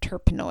range of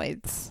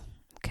terpenoids.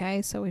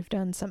 Okay, so we've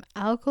done some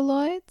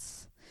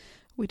alkaloids.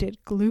 We did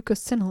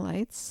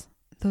glucosinolates.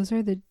 Those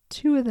are the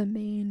two of the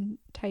main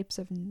types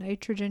of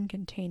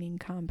nitrogen-containing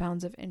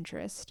compounds of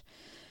interest.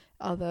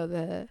 Although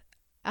the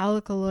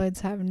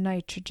alkaloids have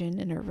nitrogen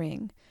in a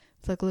ring,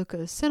 the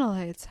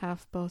glucosinolates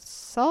have both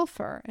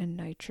sulfur and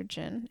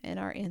nitrogen and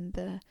are in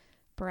the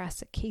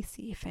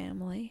Brassicaceae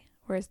family,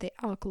 whereas the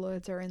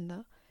alkaloids are in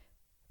the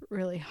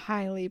really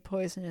highly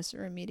poisonous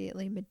or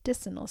immediately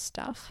medicinal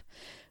stuff.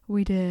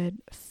 We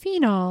did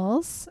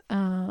phenols,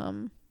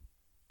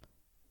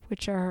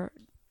 which are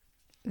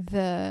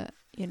the,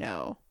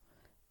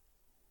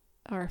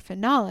 are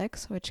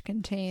phenolics, which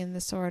contain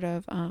the sort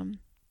of,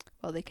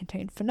 they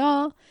contain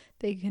phenol.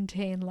 They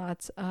contain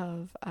lots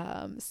of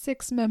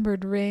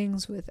 6-membered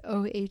rings with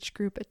OH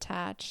group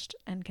attached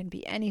and can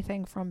be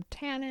anything from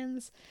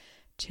tannins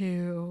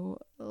to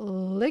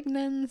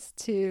lignans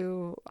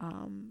to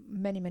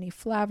many, many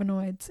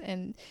flavonoids.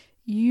 And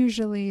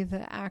usually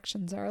the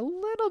actions are a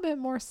little bit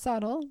more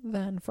subtle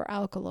than for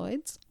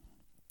alkaloids.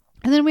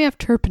 And then we have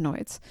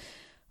terpenoids,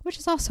 which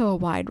is also a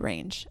wide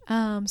range.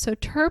 So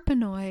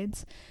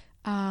terpenoids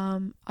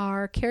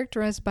are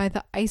characterized by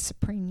the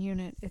isoprene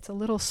unit. It's a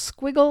little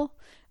squiggle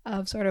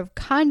of sort of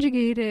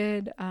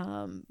conjugated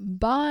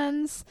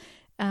bonds.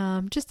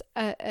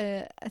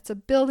 It's a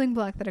building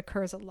block that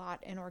occurs a lot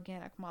in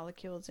organic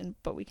molecules,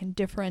 but we can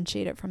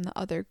differentiate it from the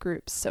other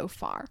groups so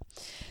far.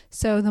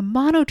 So the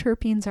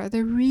monoterpenes are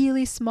the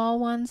really small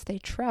ones. They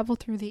travel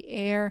through the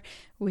air.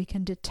 We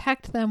can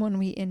detect them when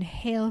we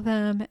inhale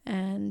them,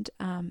 and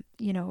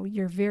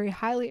your very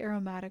highly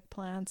aromatic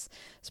plants,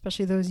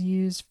 especially those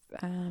used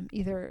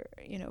either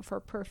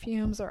for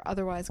perfumes or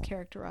otherwise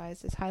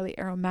characterized as highly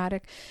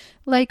aromatic,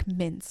 like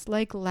mints,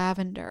 like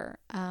lavender,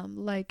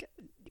 like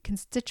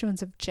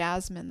constituents of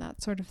jasmine,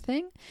 that sort of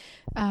thing,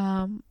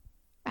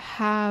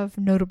 have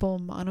notable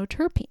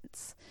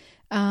monoterpenes.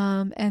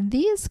 And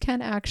these can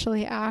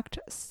actually act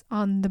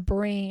on the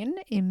brain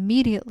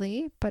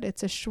immediately, but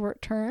it's a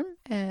short-term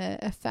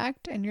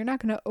effect, and you're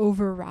not going to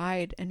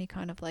override any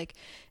kind of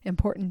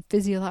important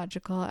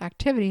physiological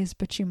activities,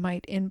 but you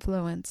might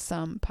influence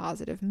some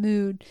positive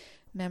mood,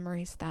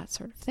 memories, that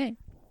sort of thing.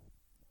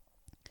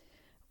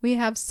 We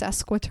have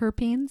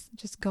sesquiterpenes,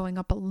 just going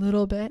up a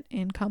little bit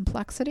in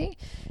complexity,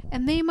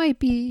 and they might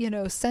be,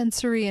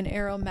 sensory and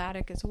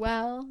aromatic as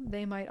well.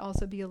 They might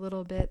also be a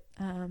little bit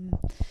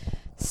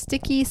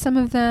sticky. Some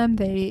of them,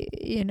 they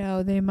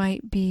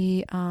might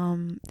be,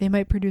 they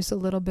might produce a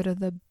little bit of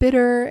the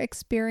bitter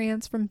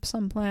experience from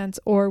some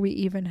plants, or we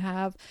even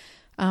have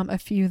a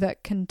few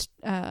that can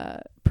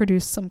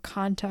produce some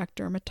contact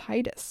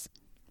dermatitis,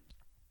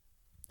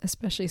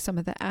 especially some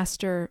of the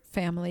aster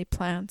family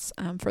plants,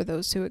 for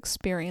those who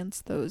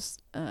experience those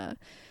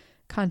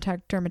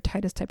contact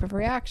dermatitis type of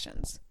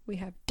reactions. We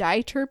have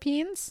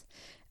diterpenes.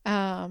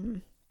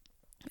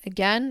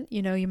 Again,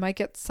 you might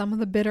get some of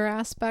the bitter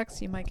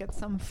aspects, you might get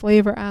some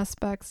flavor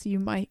aspects, you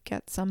might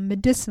get some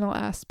medicinal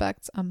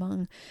aspects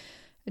among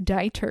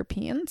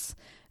diterpenes.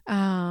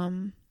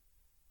 And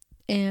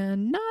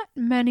not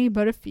many,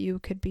 but a few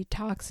could be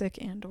toxic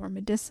and or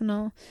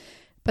medicinal.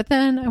 But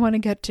then I want to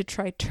get to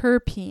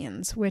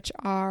triterpenes, which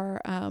are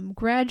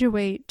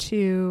graduate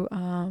to,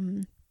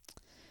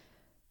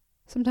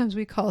 sometimes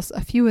we call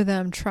a few of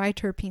them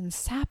triterpene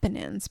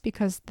saponins,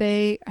 because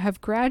they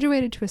have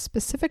graduated to a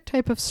specific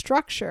type of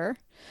structure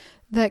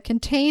that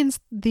contains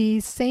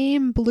the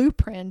same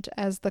blueprint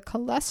as the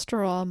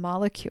cholesterol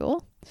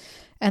molecule.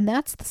 And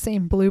that's the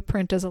same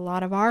blueprint as a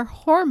lot of our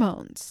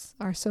hormones,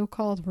 our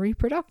so-called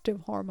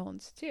reproductive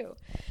hormones too.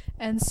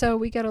 And so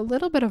we get a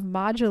little bit of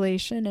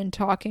modulation and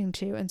talking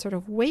to and sort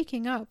of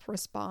waking up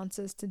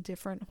responses to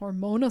different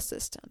hormonal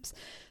systems.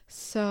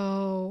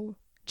 So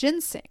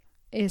ginseng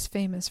is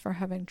famous for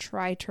having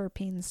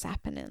triterpene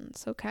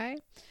saponins, okay?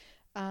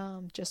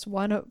 Just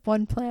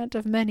one plant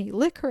of many.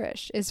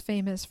 Licorice is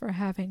famous for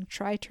having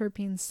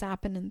triterpene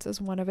saponins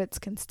as one of its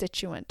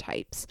constituent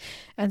types.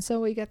 And so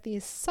we get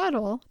these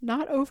subtle,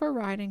 not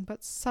overriding,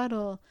 but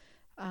subtle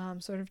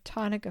sort of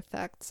tonic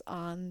effects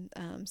on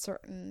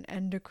certain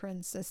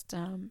endocrine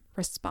system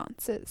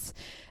responses.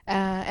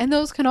 And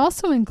those can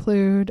also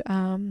include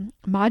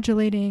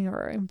modulating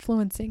or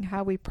influencing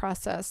how we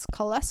process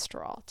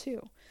cholesterol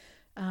too.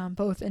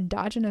 Both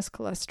endogenous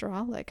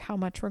cholesterol, like how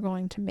much we're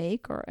going to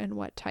make and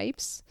what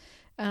types,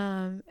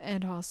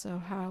 and also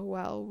how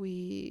well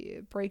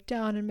we break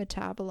down and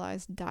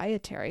metabolize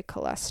dietary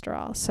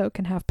cholesterol. So it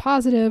can have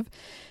positive,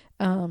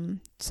 some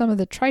of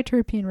the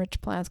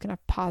triterpene-rich plants can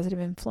have positive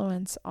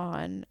influence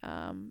on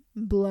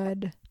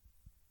blood,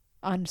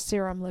 on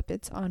serum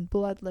lipids, on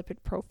blood lipid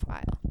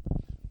profile.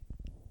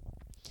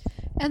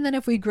 And then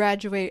if we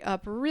graduate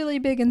up really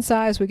big in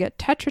size, we get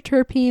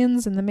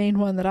tetraterpenes, and the main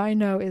one that I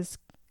know is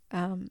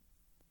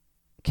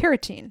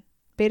carotene,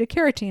 beta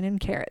carotene in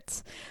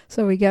carrots.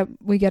 So we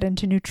get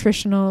into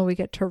nutritional, we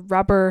get to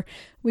rubber,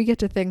 we get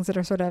to things that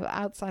are sort of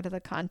outside of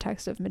the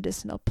context of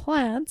medicinal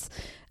plants.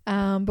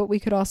 But we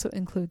could also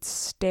include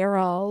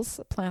sterols,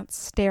 plant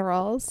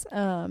sterols,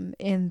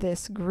 in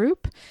this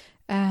group.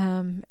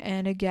 And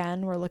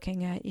again, we're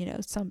looking at,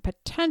 some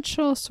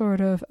potential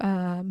sort of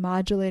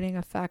modulating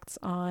effects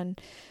on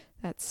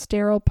that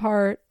sterile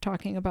part,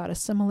 talking about a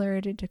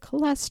similarity to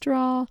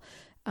cholesterol,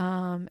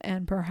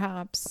 and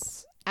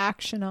perhaps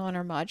action on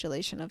or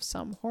modulation of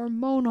some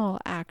hormonal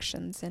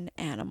actions in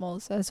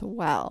animals as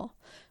well,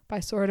 by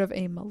sort of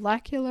a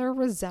molecular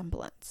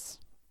resemblance.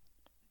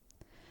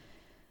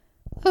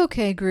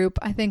 Okay, group,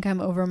 I think I'm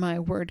over my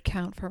word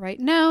count for right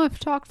now. I've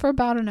talked for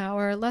about an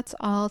hour. Let's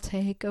all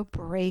take a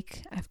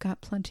break. I've got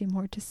plenty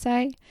more to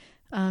say.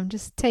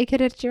 Just take it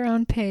at your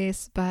own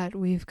pace, but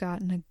we've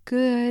gotten a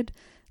good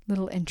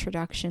little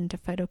introduction to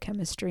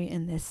phytochemistry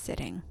in this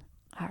sitting.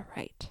 All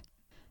right.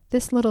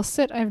 This little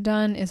sit I've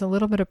done is a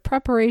little bit of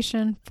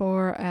preparation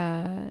for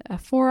a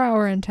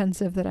 4-hour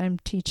intensive that I'm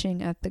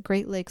teaching at the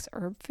Great Lakes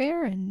Herb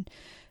Fair in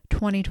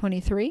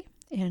 2023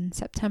 in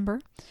September.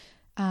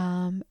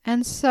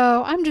 And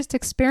so I'm just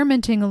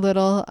experimenting a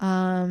little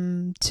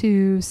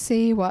to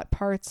see what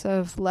parts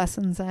of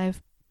lessons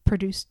I've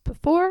produced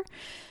before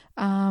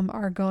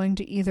are going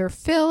to either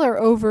fill or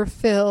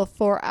overfill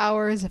 4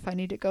 hours if I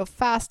need to go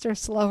faster,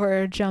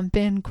 slower, jump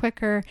in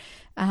quicker.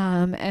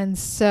 And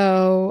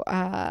so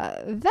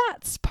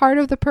that's part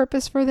of the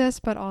purpose for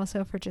this, but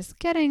also for just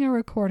getting a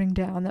recording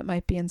down that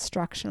might be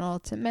instructional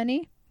to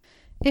many.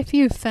 If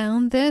you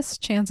found this,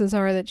 chances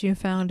are that you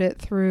found it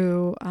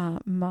through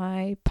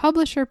my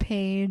publisher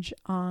page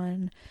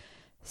on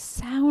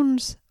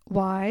Soundwise,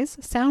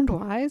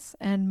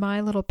 and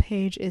my little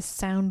page is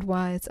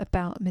Soundwise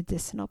about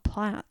medicinal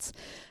plants.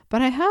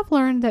 But I have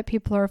learned that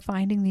people are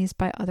finding these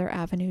by other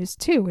avenues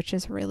too, which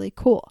is really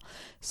cool.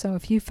 So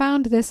if you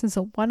found this as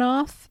a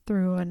one-off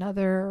through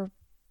another,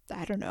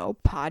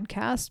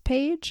 podcast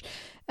page,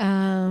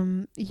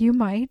 you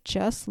might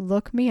just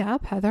look me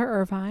up, Heather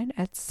Irvine,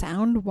 at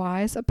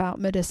Soundwise about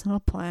medicinal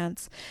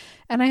plants.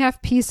 And I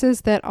have pieces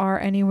that are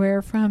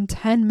anywhere from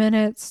 10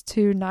 minutes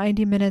to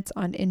 90 minutes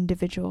on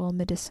individual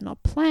medicinal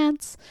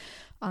plants,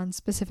 on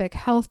specific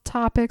health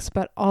topics,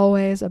 but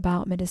always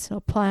about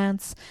medicinal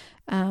plants.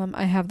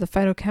 I have the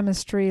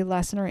phytochemistry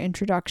lesson or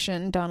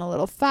introduction done a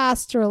little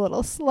faster, a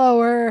little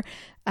slower,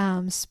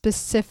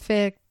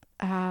 specific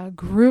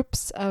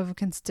groups of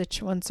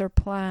constituents or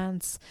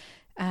plants.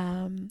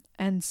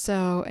 And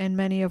so in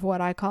many of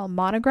what I call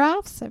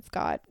monographs, I've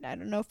got,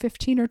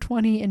 15 or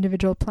 20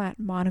 individual plant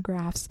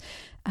monographs.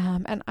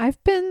 And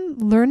I've been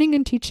learning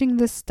and teaching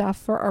this stuff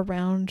for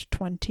around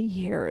 20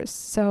 years.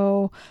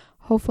 So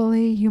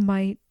hopefully you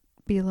might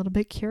be a little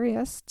bit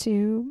curious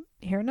to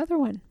hear another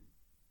one.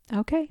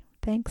 Okay,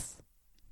 thanks.